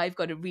is, I've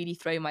got to really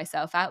throw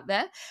myself out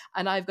there,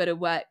 and I've got to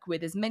work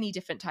with as many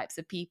different types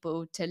of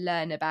people to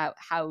learn about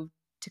how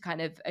to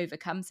kind of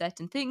overcome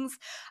certain things.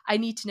 I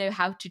need to know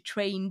how to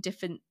train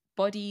different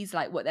bodies,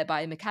 like what their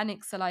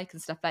biomechanics are like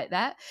and stuff like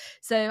that.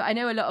 So I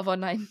know a lot of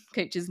online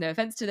coaches, no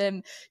offense to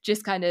them,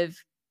 just kind of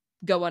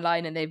go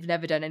online and they've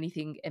never done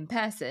anything in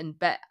person.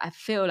 But I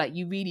feel like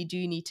you really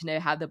do need to know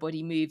how the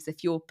body moves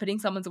if you're putting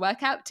someone's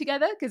workout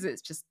together, because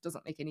it just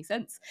doesn't make any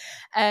sense.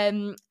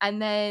 And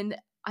then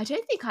I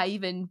don't think I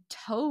even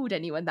told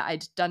anyone that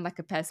I'd done like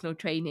a personal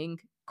training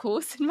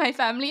course in my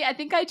family. I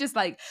think I just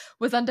like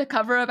was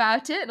undercover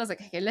about it, and I was like,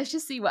 okay, let's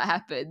just see what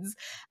happens.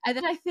 And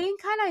then I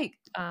think I like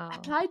Wow.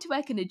 applied to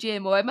work in a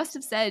gym, or I must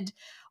have said,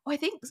 oh, I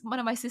think one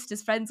of my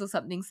sister's friends or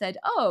something said,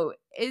 oh,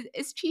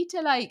 is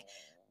Cheetah like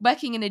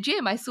working in a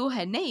gym, I saw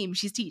her name.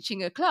 She's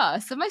teaching a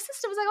class. And my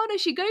sister was like, oh no,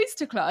 she goes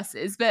to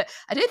classes, but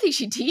I don't think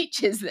she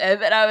teaches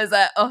them. And I was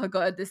like, oh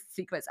God, this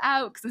secret's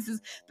out. Because this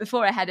is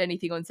before I had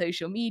anything on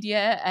social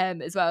media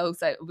as well.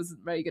 So I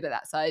wasn't very good at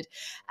that side.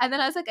 And then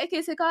I was like,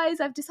 okay, so guys,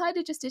 I've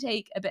decided just to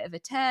take a bit of a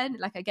turn.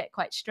 Like I get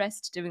quite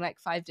stressed doing like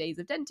 5 days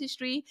of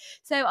dentistry.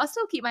 So I'll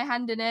still keep my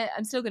hand in it.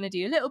 I'm still going to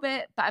do a little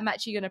bit, but I'm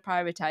actually going to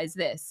prioritize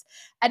this.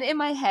 And in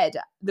my head,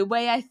 the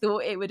way I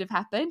thought it would have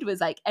happened was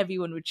like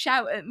everyone would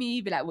shout at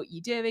me, be like, what are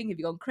you doing? Have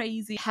you gone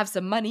crazy? Have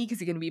some money because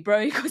you're going to be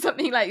broke or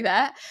something like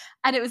that.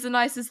 And it was the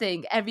nicest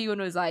thing. Everyone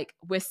was like,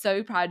 we're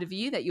so proud of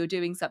you that you're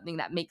doing something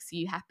that makes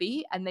you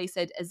happy. And they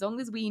said, as long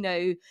as we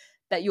know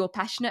that you're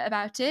passionate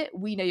about it,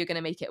 we know you're going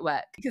to make it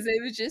work. Because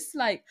it was just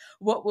like,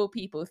 what will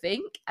people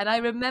think? And I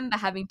remember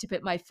having to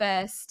put my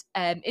first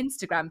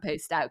Instagram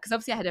post out because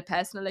obviously I had a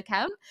personal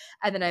account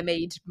and then I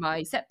made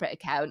my separate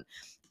account.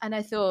 And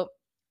I thought,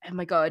 oh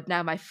my God,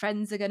 now my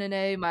friends are going to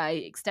know, my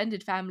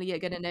extended family are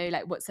going to know,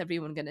 like, what's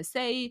everyone going to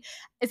say?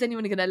 Is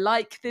anyone going to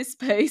like this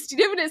post? You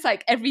know, when it's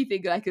like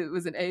everything, like it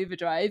was an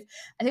overdrive.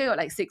 I think I got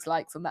like 6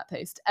 likes on that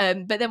post.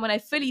 But then when I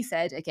fully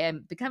said, okay,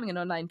 I'm becoming an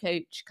online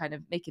coach, kind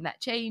of making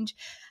that change,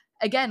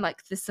 again,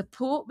 like the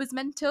support was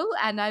mental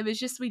and I was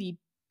just really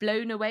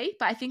blown away.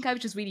 But I think I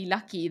was just really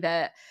lucky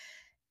that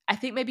I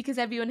think maybe because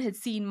everyone had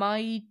seen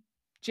my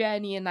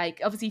journey and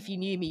like obviously if you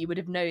knew me you would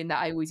have known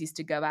that I always used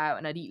to go out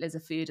and I'd eat loads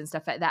of food and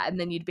stuff like that, and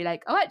then you'd be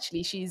like, oh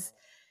actually she's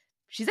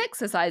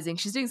exercising,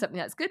 she's doing something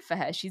that's good for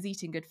her, she's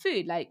eating good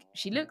food, like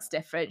she looks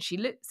different,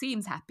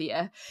 seems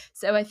happier.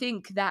 So I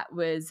think that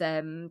was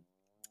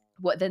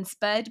what then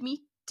spurred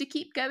me to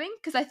keep going,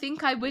 because I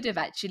think I would have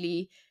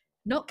actually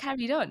not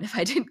carried on if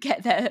I didn't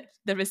get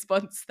the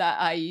response that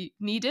I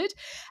needed.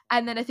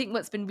 And then I think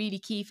what's been really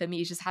key for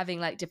me is just having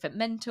like different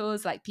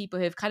mentors, like people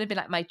who have kind of been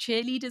like my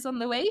cheerleaders on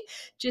the way,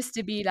 just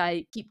to be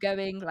like, keep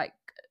going, like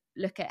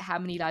look at how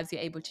many lives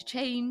you're able to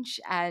change,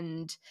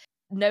 and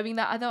knowing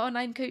that other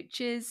online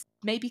coaches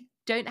maybe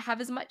don't have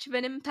as much of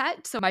an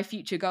impact. So my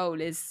future goal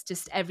is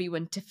just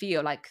everyone to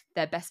feel like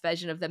their best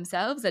version of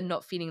themselves and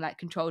not feeling like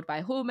controlled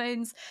by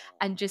hormones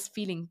and just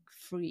feeling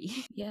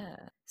free. Yeah.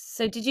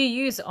 So did you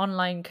use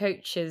online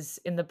coaches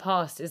in the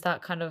past? Is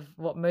that kind of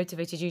what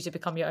motivated you to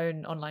become your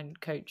own online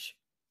coach?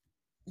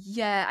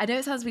 Yeah, I know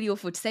it sounds really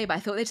awful to say, but I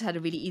thought they just had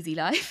a really easy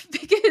life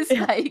because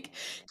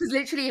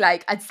literally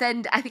like I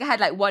think I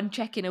had like one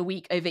check-in a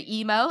week over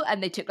email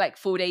and they took like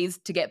 4 days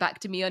to get back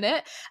to me on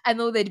it.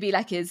 And all they'd be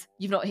like is,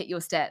 you've not hit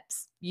your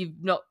steps.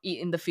 You've not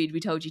eaten the food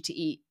we told you to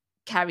eat.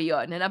 Carry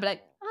on. And I'm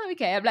like, oh,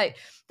 okay. I'm like,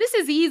 this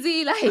is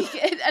easy. Like, but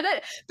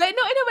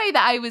not in a way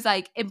that I was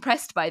like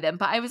impressed by them,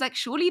 but I was like,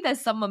 surely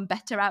there's someone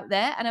better out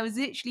there. And I was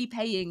literally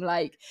paying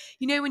like,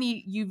 you know, when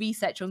you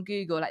research on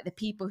Google, like the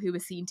people who were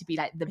seen to be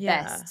like the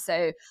Yeah. best.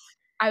 So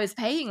I was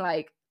paying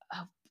like,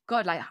 oh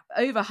God, like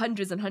over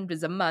hundreds and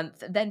hundreds a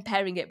month, then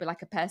pairing it with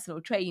like a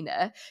personal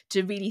trainer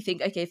to really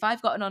think, okay, if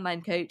I've got an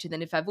online coach and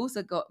then if I've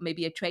also got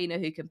maybe a trainer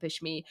who can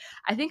push me,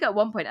 I think at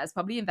one point I was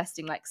probably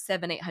investing like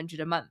 700-800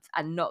 a month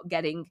and not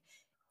getting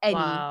any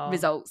Wow.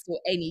 results or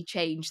any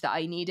change that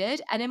I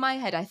needed. And in my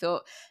head, I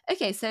thought,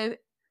 okay, so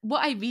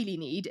what I really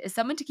need is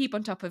someone to keep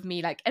on top of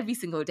me like every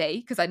single day,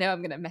 because I know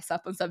I'm going to mess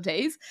up on some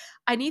days.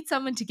 I need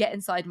someone to get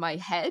inside my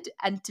head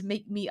and to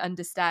make me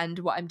understand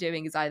what I'm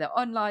doing is either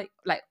online,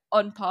 like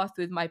on path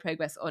with my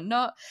progress or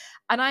not.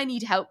 And I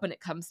need help when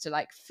it comes to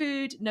like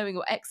food, knowing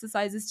what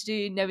exercises to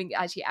do, knowing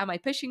actually, am I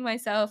pushing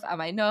myself?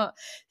 Am I not?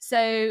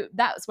 So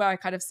that's where I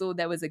kind of saw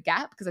there was a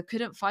gap because I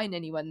couldn't find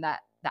anyone that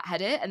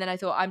had it. And then I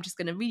thought, I'm just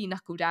going to really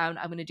knuckle down.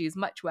 I'm going to do as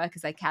much work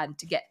as I can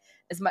to get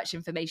as much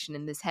information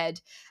in this head.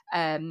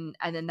 And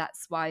then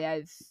that's why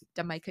I've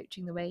done my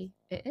coaching the way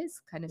it is,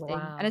 kind of thing.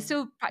 And I Wow.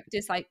 still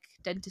practice like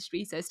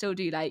dentistry. So I still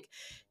do like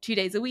 2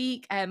 days a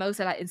week. I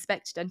also like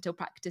inspect dental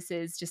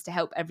practices just to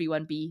help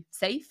everyone be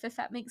safe, if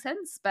that makes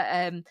sense. But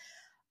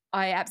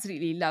I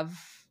absolutely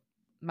love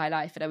my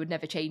life and I would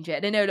never change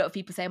it. And I know a lot of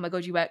people say, oh my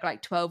God, you work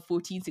like 12,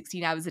 14,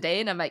 16 hours a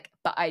day. And I'm like,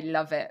 but I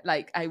love it.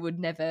 Like I would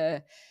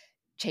never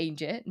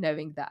change it,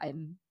 knowing that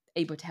I'm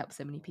able to help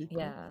so many people,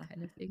 Yeah.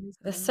 kind of thing as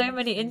There's well. so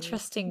many So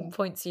interesting yeah.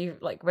 points you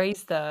like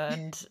raised there.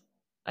 And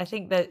I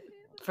think that,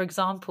 for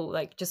example,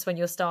 like just when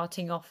you're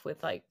starting off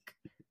with like,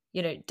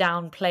 you know,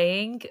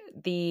 downplaying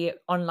the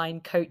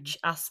online coach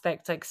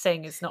aspect, like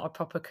saying it's not a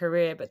proper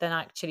career, but then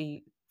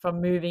actually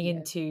from moving Yeah.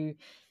 into,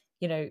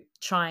 you know,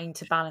 trying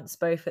to balance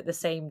both at the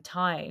same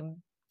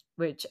time,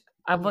 which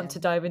I want Yeah. to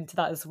dive into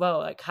that as well.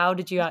 Like, how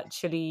did you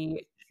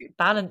actually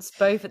balance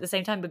both at the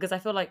same time? Because I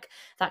feel like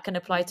that can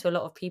apply Yeah. to a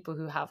lot of people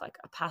who have like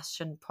a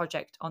passion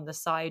project on the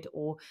side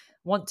or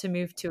want to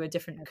move to a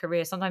different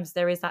career. Sometimes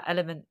there is that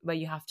element where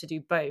you have to do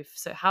both.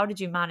 So how did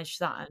you manage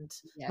that, and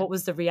Yeah. what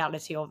was the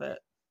reality of it?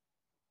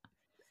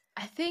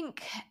 I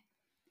think,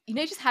 you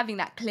know, just having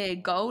that clear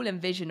goal and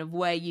vision of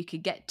where you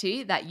could get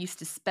to, that used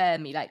to spur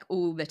me like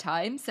all the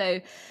time.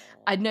 So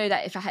I know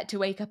that if I had to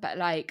wake up at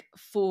like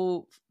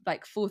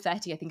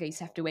 4:30, I think I used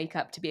to have to wake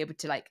up to be able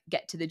to like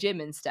get to the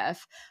gym and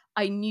stuff.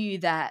 I knew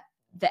that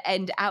the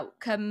end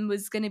outcome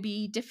was going to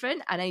be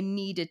different, and I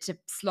needed to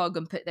slog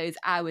and put those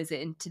hours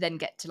in to then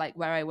get to like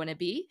where I want to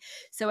be.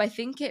 So I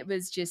think it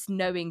was just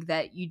knowing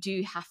that you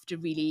do have to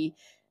really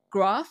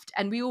graft,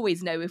 and we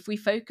always know if we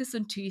focus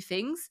on two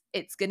things,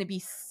 it's going to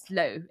be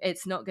slow.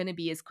 It's not going to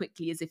be as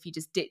quickly as if you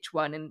just ditch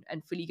one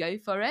and fully go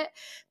for it.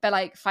 But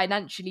like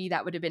financially,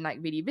 that would have been like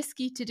really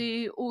risky to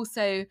do.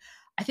 Also,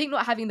 I think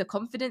not having the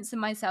confidence in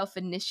myself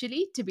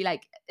initially to be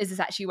like, is this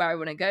actually where I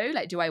want to go?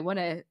 Like, do I want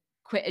to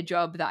quit a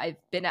job that I've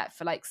been at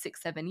for like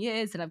 6-7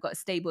 years and I've got a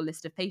stable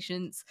list of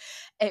patients?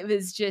 It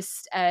was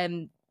just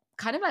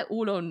kind of like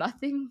all or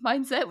nothing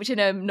mindset, which I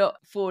know I'm not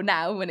for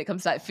now when it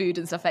comes to like food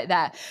and stuff like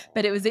that.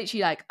 But it was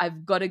literally like,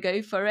 I've got to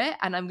go for it,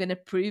 and I'm going to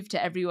prove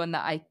to everyone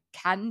that I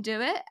can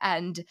do it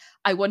and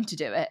I want to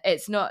do it.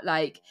 It's not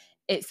like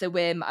it's a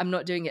whim. I'm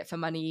not doing it for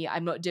money.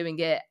 I'm not doing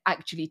it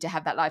actually to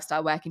have that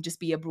lifestyle where I can just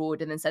be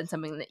abroad and then send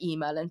something in an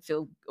email and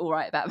feel all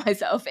right about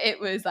myself. It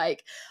was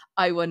like,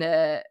 I want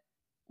to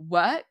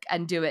work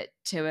and do it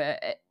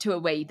to a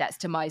way that's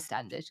to my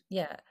standard.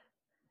 Yeah.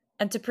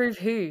 And to prove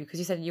who? Because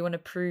you said you want to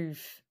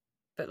prove,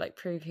 but like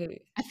prove who?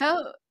 I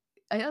felt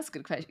that's a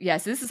good question. Yeah,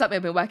 so this is something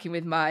I've been working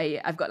with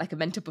I've got like a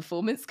mental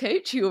performance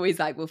coach who always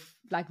like will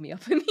flag me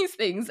up on these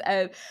things.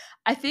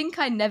 I think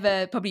I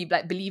never probably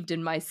like believed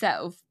in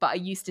myself, but I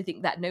used to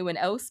think that no one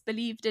else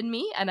believed in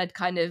me, and I'd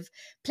kind of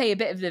play a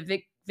bit of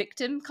the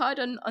victim card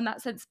on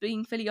that sense,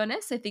 being fully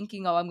honest. So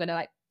thinking, oh, I'm going to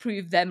like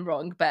prove them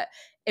wrong, but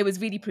it was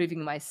really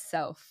proving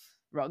myself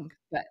wrong.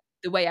 But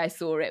the way I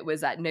saw it was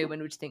that no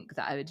one would think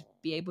that I would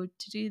be able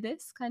to do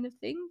this kind of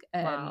thing.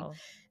 Wow.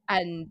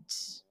 And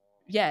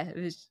yeah,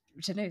 it was,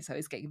 which I know so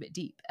it's getting a bit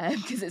deep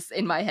because it's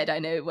in my head. I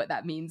know what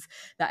that means,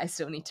 that I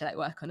still need to like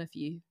work on a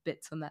few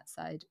bits on that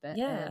side. But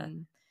Yeah.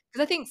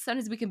 because I think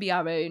sometimes we can be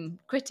our own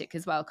critic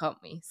as well, can't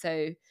we?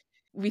 So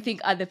we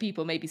think other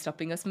people may be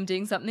stopping us from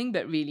doing something,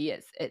 but really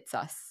it's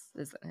us,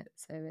 isn't it?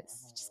 So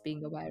it's just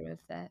being aware of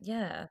that.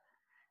 Yeah.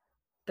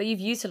 But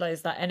you've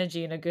utilized that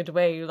energy in a good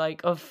way,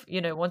 like of,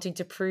 wanting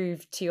to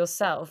prove to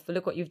yourself. But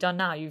look what you've done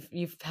now.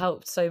 You've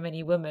helped so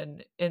many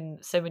women in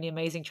so many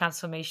amazing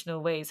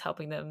transformational ways,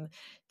 helping them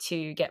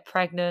to get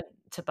pregnant,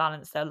 to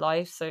balance their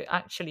life. So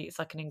actually it's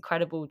like an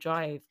incredible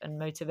drive and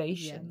Yeah.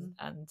 motivation.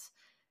 And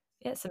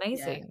yeah, it's Yeah,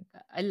 amazing.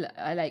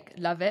 I like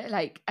love it.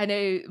 Like I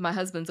know my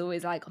husband's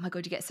always like, "Oh my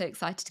god, you get so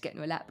excited to get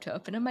into a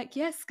laptop," and I'm like,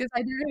 "Yes, because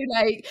I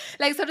know."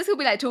 Like sometimes he'll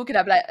be like talking,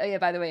 I'm like, "Oh yeah,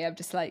 by the way, I'm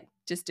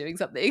just doing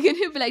something," and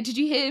he'll be like, "Did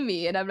you hear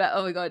me?" And I'm like,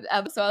 "Oh my god."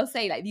 So I'll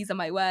say like, "These are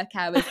my work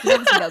hours," because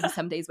obviously there'll be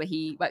some days where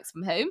he works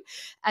from home,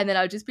 and then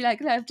I'll just be like,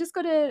 "No, I've just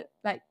got to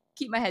like."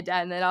 Keep my head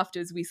down, and then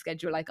afterwards we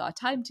schedule like our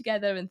time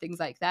together and things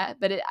like that.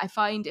 But I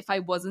find if I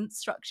wasn't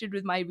structured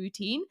with my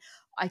routine,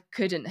 I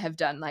couldn't have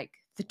done like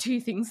the two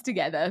things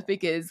together,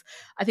 because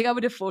I think I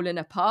would have fallen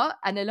apart.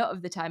 And a lot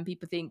of the time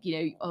people think,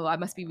 oh, I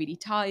must be really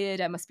tired,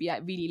 I must be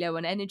like really low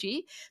on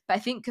energy. But I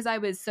think because I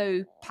was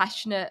so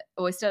passionate,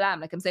 or I still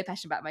am, like I'm so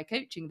passionate about my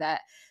coaching,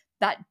 that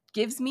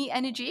gives me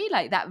energy,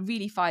 like that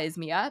really fires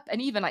me up. And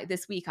even like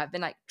this week I've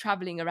been like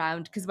traveling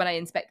around, because when I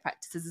inspect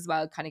practices as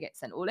well, kind of get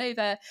sent all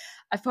over.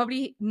 I've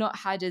probably not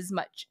had as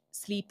much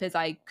sleep as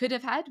I could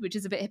have had, which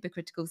is a bit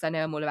hypocritical because I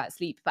know I'm all about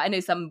sleep, but I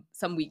know some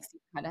weeks you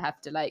kind of have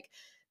to like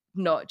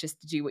not just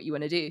to do what you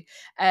want to do.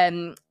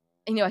 I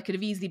could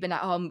have easily been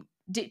like, oh, I'm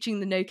ditching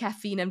the no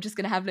caffeine, I'm just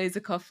going to have loads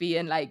of coffee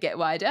and like get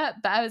wired up.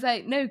 But I was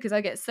like, no, because I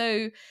get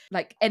so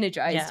like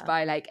energized Yeah.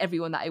 by like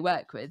everyone that I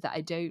work with that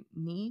I don't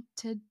need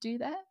to do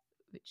that,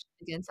 which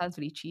again sounds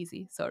really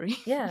cheesy, sorry.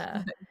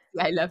 Yeah.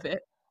 I love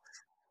it.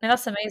 No,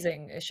 that's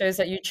amazing. It shows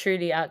that you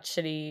truly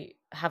actually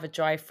have a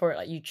drive for it.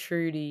 Like you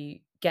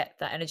truly get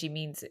that energy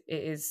means it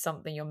is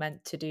something you're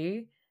meant to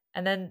do.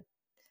 And then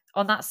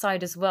on that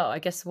side as well, I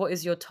guess what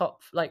is your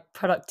top like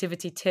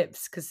productivity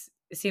tips? Because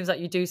it seems like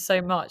you do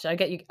so much. I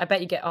bet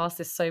you get asked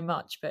this so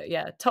much, but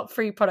yeah, top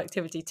 3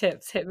 productivity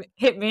tips.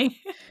 Hit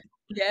me.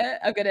 Yeah,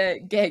 I'm gonna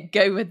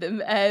go with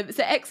them.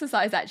 So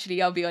exercise, actually,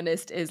 I'll be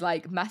honest, is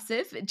like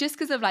massive, just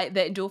because of like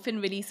the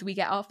endorphin release we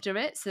get after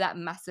it. So that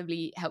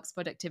massively helps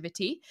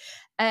productivity.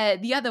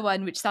 The other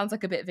one, which sounds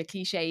like a bit of a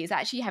cliche, is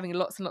actually having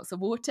lots and lots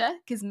of water,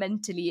 because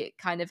mentally it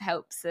kind of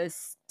helps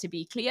us to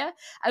be clear,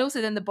 and also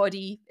then the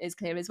body is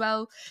clear as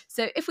well.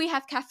 So if we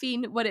have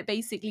caffeine, what it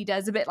basically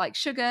does, a bit like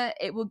sugar,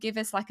 it will give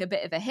us like a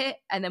bit of a hit,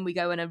 and then we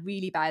go on a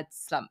really bad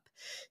slump.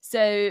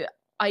 So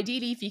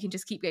ideally, if you can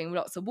just keep going with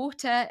lots of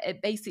water,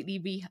 it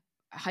basically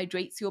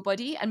rehydrates your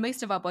body, and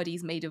most of our body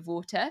is made of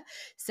water.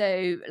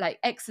 So like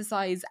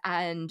exercise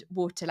and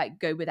water like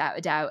go without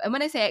a doubt. And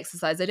when I say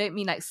exercise, I don't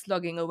mean like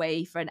slogging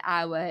away for an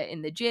hour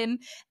in the gym.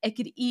 It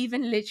could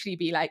even literally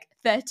be like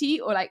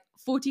 30 or like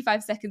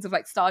 45 seconds of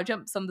like star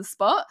jumps on the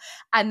spot,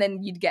 and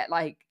then you'd get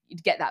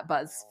that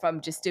buzz from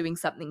just doing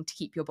something to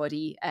keep your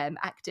body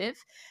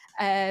active.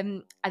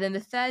 And then the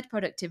third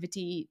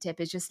productivity tip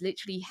is just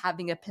literally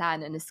having a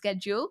plan and a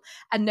schedule,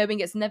 and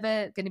knowing it's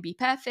never going to be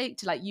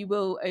perfect. Like you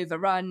will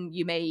overrun,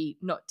 you may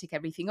not tick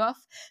everything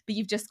off, but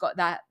you've just got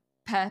that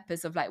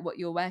purpose of like what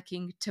you're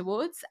working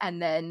towards.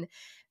 And then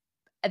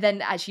and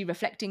then actually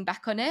reflecting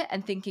back on it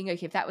and thinking,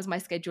 okay, if that was my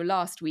schedule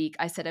last week,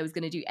 I said I was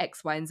going to do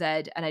X, Y, and Z,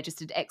 and I just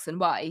did X and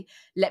Y.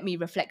 Let me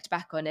reflect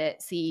back on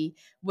it, see,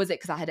 was it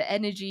because I had an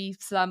energy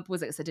slump?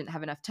 Was it because I didn't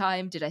have enough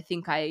time? Did I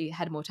think I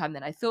had more time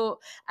than I thought?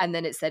 And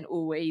then it's then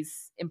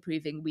always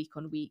improving week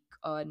on week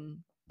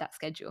on that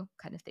schedule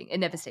kind of thing. It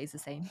never stays the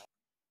same.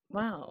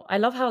 Wow. I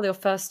love how your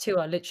first two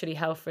are literally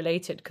health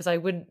related because I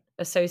wouldn't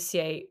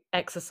associate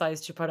exercise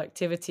to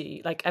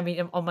productivity. Like, I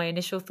mean, on my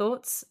initial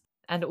thoughts,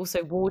 and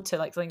also water,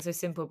 like something so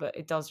simple, but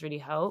it does really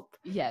help.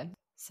 Yeah.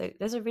 So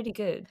those are really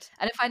good.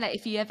 And I find that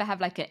if you ever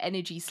have like an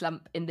energy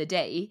slump in the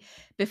day,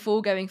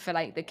 before going for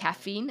like the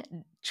caffeine,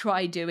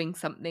 try doing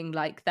something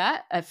like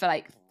that for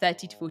like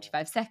 30 to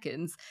 45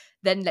 seconds.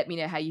 Then let me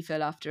know how you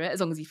feel after it,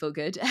 as long as you feel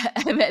good.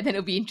 And then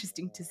it'll be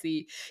interesting to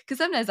see. Because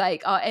sometimes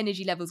like our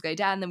energy levels go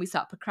down, then we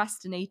start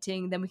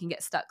procrastinating, then we can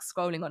get stuck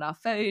scrolling on our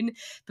phone.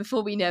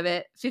 Before we know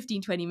it,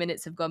 15, 20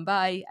 minutes have gone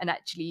by. And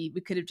actually,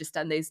 we could have just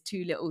done those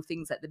two little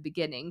things at the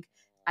beginning.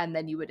 And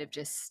then you would have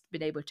just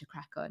been able to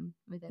crack on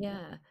with everything.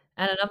 Yeah.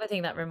 And another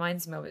thing that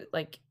reminds me of it,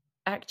 like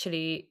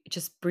actually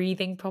just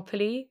breathing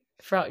properly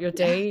throughout your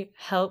Yeah. day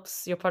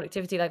helps your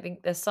productivity. Like, I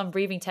think there's some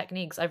breathing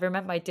techniques. I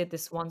remember I did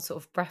this one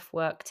sort of breath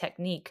work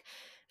technique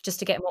just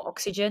to get more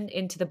oxygen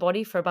into the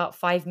body for about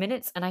 5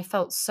 minutes. And I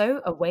felt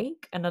so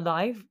awake and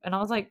alive. And I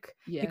was like,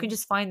 you Yeah. can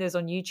just find those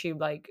on YouTube,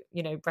 like,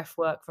 breath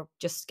work for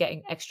just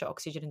getting extra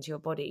oxygen into your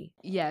body.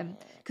 Yeah,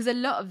 because a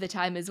lot of the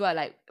time as well,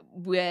 like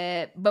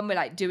when we're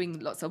like doing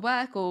lots of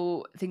work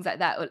or things like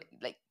that, or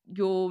like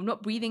you're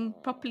not breathing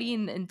properly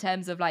in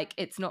terms of like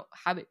it's not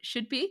how it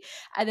should be.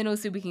 And then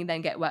also we can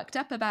then get worked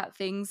up about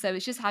things. So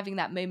it's just having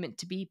that moment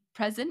to be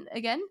present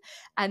again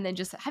and then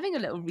just having a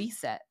little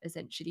reset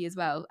essentially as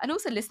well. And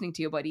also listening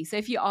to your body. So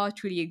if you are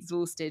truly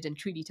exhausted and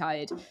truly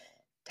tired,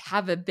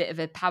 have a bit of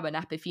a power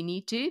nap if you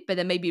need to, but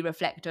then maybe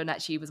reflect on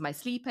actually, was my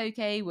sleep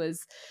okay?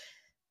 Was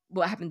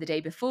what happened the day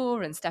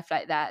before and stuff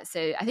like that.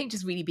 So I think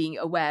just really being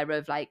aware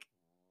of like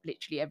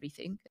literally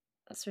everything.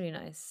 That's really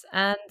nice.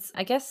 And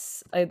I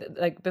guess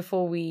like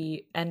before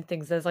we end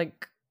things, there's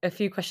like a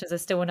few questions I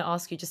still want to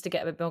ask you just to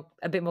get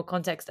a bit more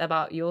context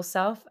about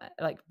yourself,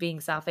 like being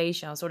South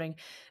Asian. I was wondering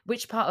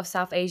which part of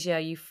South Asia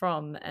are you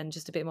from, and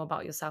just a bit more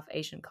about your South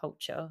Asian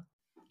culture.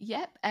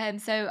 Yep.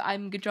 So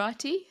I'm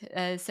Gujarati.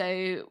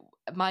 So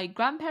my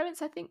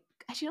grandparents, I think,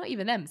 actually not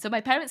even them. So my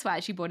parents were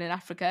actually born in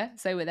Africa.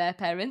 So were their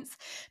parents.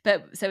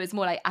 But so it's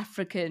more like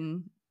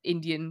African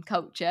Indian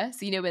culture.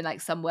 So you know when like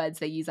some words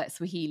they use like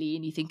Swahili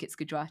and you think it's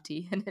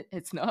Gujarati and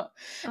it's not.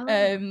 Oh,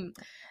 Um,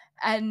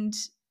 and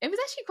it was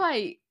actually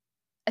quite,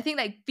 I think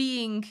like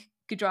being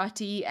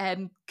Gujarati,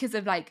 because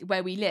of like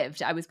where we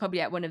lived, I was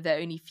probably at one of the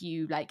only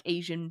few like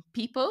Asian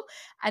people.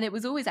 And it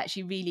was always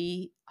actually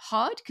really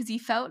hard because you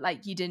felt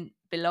like you didn't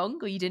belong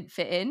or you didn't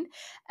fit in.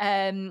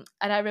 And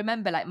I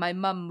remember like my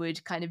mum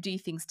would kind of do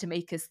things to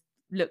make us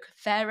look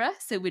fairer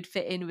so we'd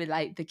fit in with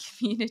like the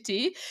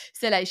community,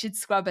 so like she'd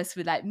scrub us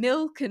with like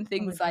milk and oh my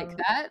things like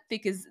God. that,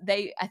 because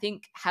they, I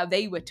think how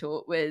they were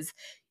taught was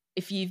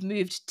if you've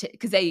moved to,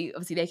 because they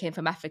obviously they came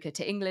from Africa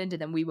to England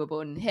and then we were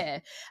born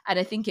here, and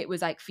I think it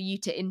was like for you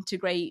to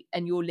integrate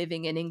and you're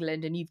living in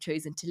England and you've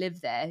chosen to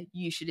live there,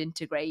 you should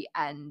integrate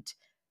and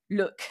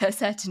look a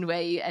certain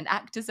way and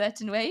act a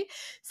certain way.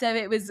 So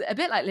it was a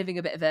bit like living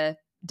a bit of a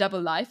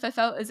double life, I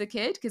felt, as a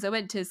kid, because I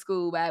went to a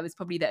school where I was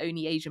probably the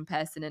only Asian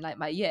person in like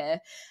my year,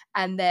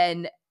 and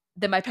then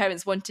my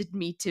parents wanted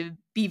me to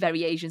be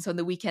very Asian. So on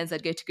the weekends,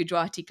 I'd go to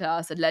Gujarati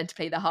class and learn to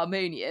play the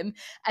harmonium.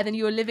 And then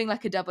you were living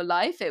like a double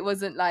life. It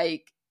wasn't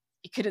like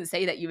you couldn't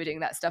say that you were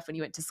doing that stuff when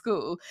you went to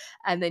school.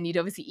 And then you'd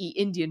obviously eat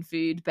Indian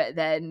food. But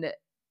then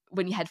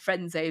when you had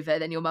friends over,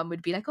 then your mum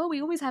would be like, oh,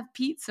 we always have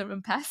pizza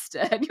and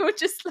pasta. And you're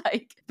just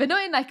like, but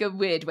not in like a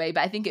weird way.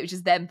 But I think it was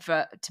just them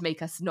to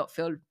make us not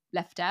feel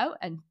left out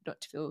and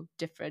not to feel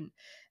different.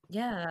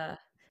 Yeah.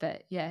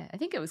 But yeah, I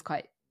think it was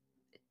quite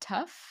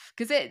tough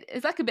because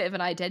it's like a bit of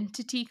an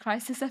identity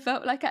crisis, I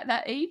felt like at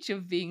that age,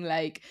 of being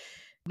like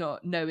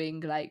not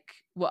knowing like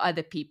what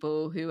other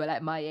people who were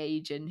like my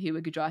age and who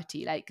were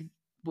Gujarati, like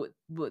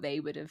what they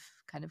would have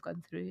kind of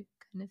gone through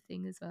kind of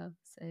thing as well.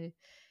 So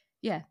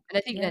yeah, and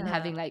I think then Yeah.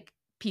 having like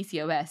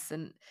PCOS,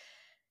 and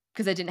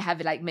because I didn't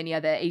have like many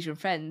other Asian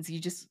friends, you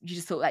just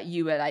thought that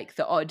you were like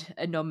the odd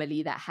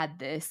anomaly that had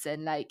this,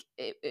 and like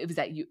it was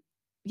like you,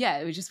 yeah,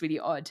 it was just really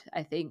odd.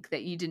 I think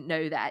that you didn't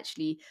know that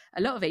actually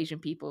a lot of Asian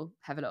people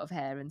have a lot of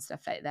hair and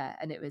stuff like that,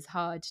 and it was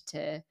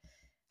harder,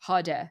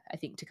 I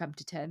think, to come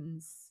to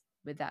terms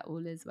with that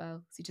all as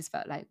well. So you just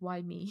felt like,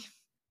 why me?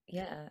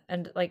 Yeah,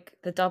 and like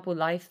the double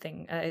life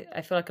thing,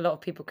 I feel like a lot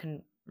of people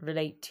can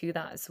relate to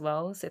that as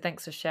well. So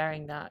thanks for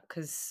sharing that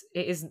because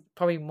it is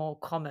probably more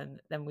common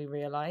than we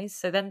realize.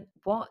 So then,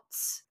 what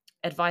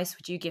advice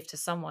would you give to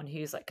someone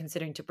who's like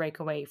considering to break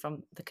away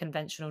from the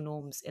conventional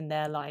norms in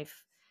their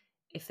life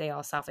if they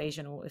are South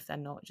Asian or if they're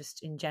not,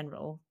 just in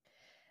general?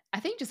 I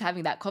think just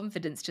having that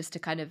confidence just to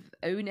kind of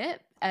own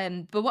it.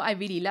 But what I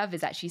really love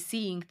is actually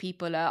seeing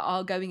people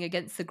are going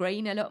against the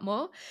grain a lot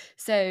more.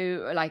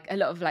 So like a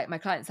lot of like my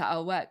clients that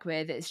I'll work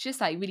with, it's just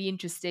like really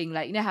interesting.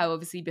 Like, you know how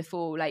obviously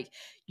before like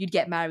you'd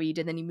get married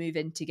and then you move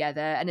in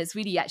together, and it's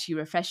really actually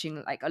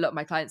refreshing. Like a lot of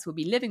my clients will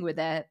be living with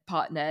their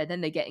partner,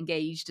 then they get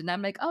engaged, and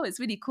I'm like, oh, it's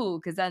really cool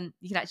because then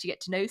you can actually get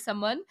to know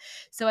someone.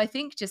 So I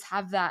think just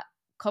have that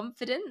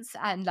confidence,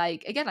 and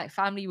like again, like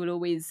family will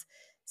always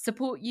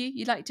support you,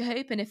 you'd like to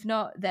hope, and if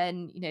not,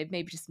 then you know,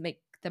 maybe just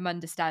make them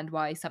understand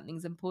why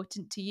something's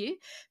important to you.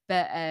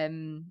 But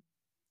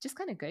just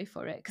kind of go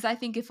for it, because I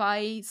think if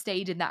I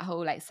stayed in that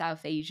whole like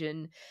South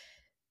Asian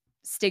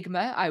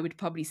stigma, I would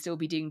probably still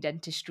be doing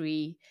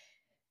dentistry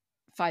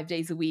 5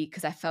 days a week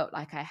because I felt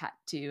like I had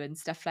to and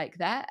stuff like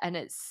that, and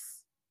it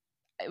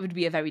would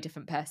be a very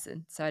different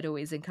person. So I'd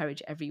always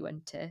encourage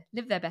everyone to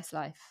live their best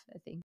life, I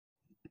think.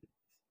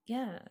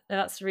 Yeah,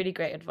 that's really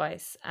great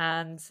advice.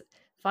 And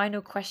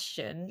final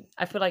question,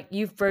 I feel like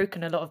you've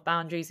broken a lot of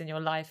boundaries in your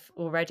life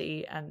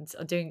already and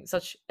are doing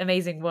such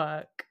amazing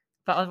work.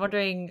 But I'm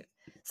wondering,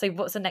 so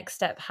what's the next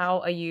step? How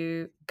are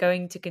you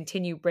going to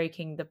continue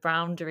breaking the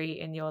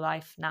boundary in your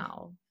life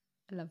now?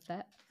 I love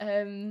that.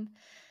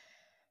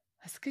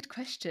 That's a good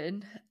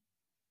question.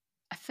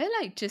 I feel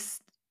like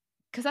just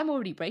because I'm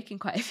already breaking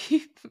quite a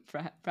few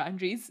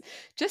boundaries,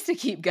 just to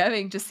keep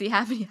going, just see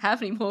how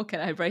many more can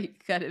I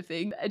break, kind of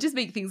thing. Just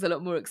make things a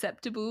lot more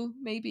acceptable,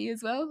 maybe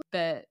as well.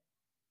 But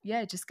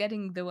yeah, just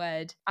getting the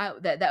word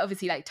out there. That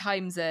obviously like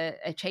times are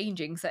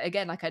changing. So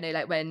again, like I know,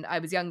 like when I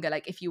was younger,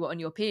 like if you were on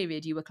your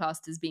period, you were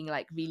classed as being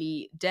like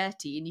really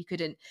dirty, and you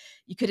couldn't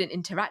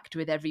interact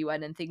with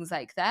everyone and things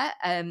like that.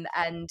 And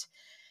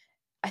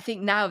I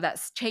think now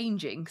that's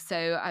changing.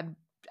 So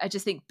I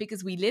just think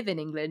because we live in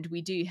England,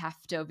 we do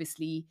have to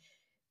obviously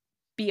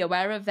be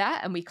aware of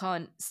that, and we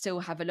can't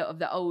still have a lot of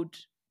the old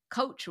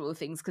cultural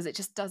things because it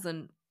just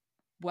doesn't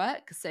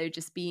work. So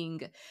just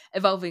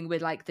evolving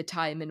with like the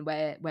time and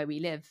where we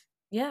live.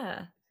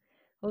 Yeah.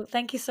 Well,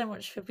 thank you so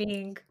much for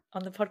being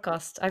on the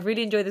podcast. I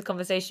really enjoyed this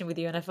conversation with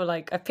you, and I feel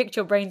like I've picked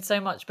your brain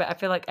so much, but I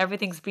feel like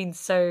everything's been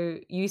so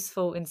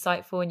useful,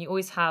 insightful, and you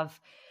always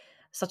have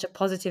such a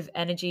positive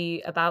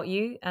energy about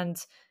you. And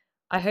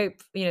I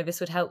hope, this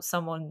would help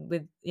someone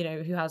with,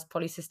 who has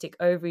polycystic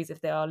ovaries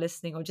if they are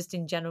listening, or just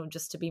in general,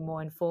 just to be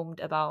more informed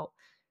about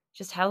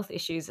just health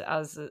issues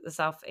as a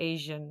South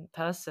Asian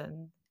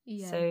person.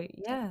 Yeah. So,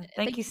 yeah, thank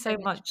Thank you you so so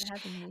much for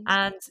much. having me.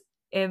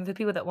 And for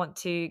people that want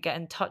to get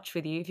in touch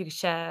with you, if you could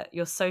share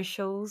your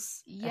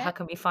socials, how Yep.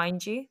 can we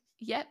find you?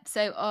 Yep.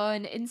 So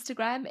on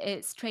Instagram,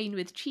 it's Train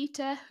with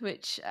Cheetah,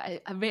 which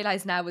I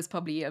realize now was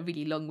probably a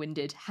really long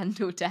winded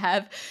handle to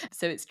have.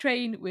 So it's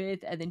Train with,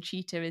 and then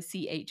Cheetah is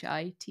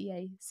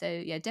CHITA. So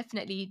yeah,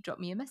 definitely drop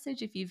me a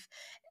message if you've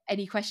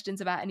any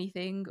questions about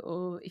anything,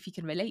 or if you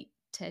can relate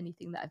to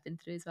anything that I've been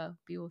through as well.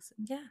 Be awesome.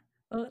 Yeah.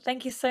 Well,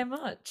 thank you so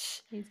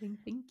much. Amazing.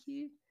 Thank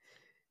you.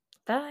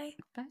 Bye.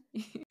 Bye.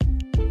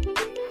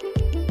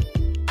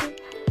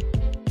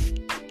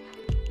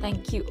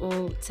 Thank you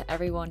all to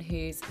everyone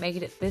who's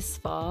made it this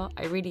far.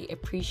 I really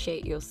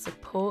appreciate your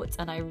support,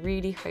 and I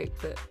really hope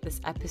that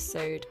this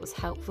episode was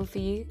helpful for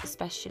you,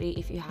 especially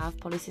if you have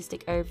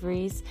polycystic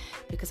ovaries,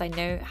 because I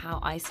know how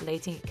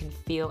isolating it can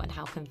feel and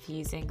how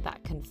confusing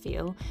that can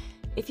feel.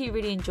 If you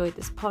really enjoyed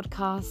this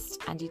podcast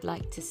and you'd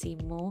like to see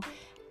more,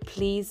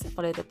 please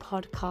follow the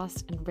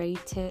podcast and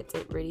rate it.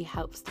 It really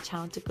helps the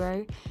channel to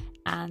grow.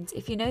 And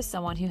if you know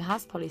someone who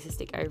has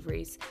polycystic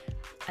ovaries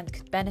and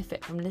could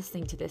benefit from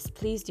listening to this,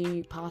 please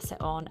do pass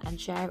it on and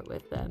share it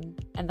with them.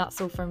 And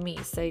that's all from me.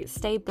 So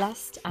stay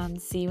blessed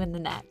and see you in the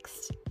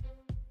next.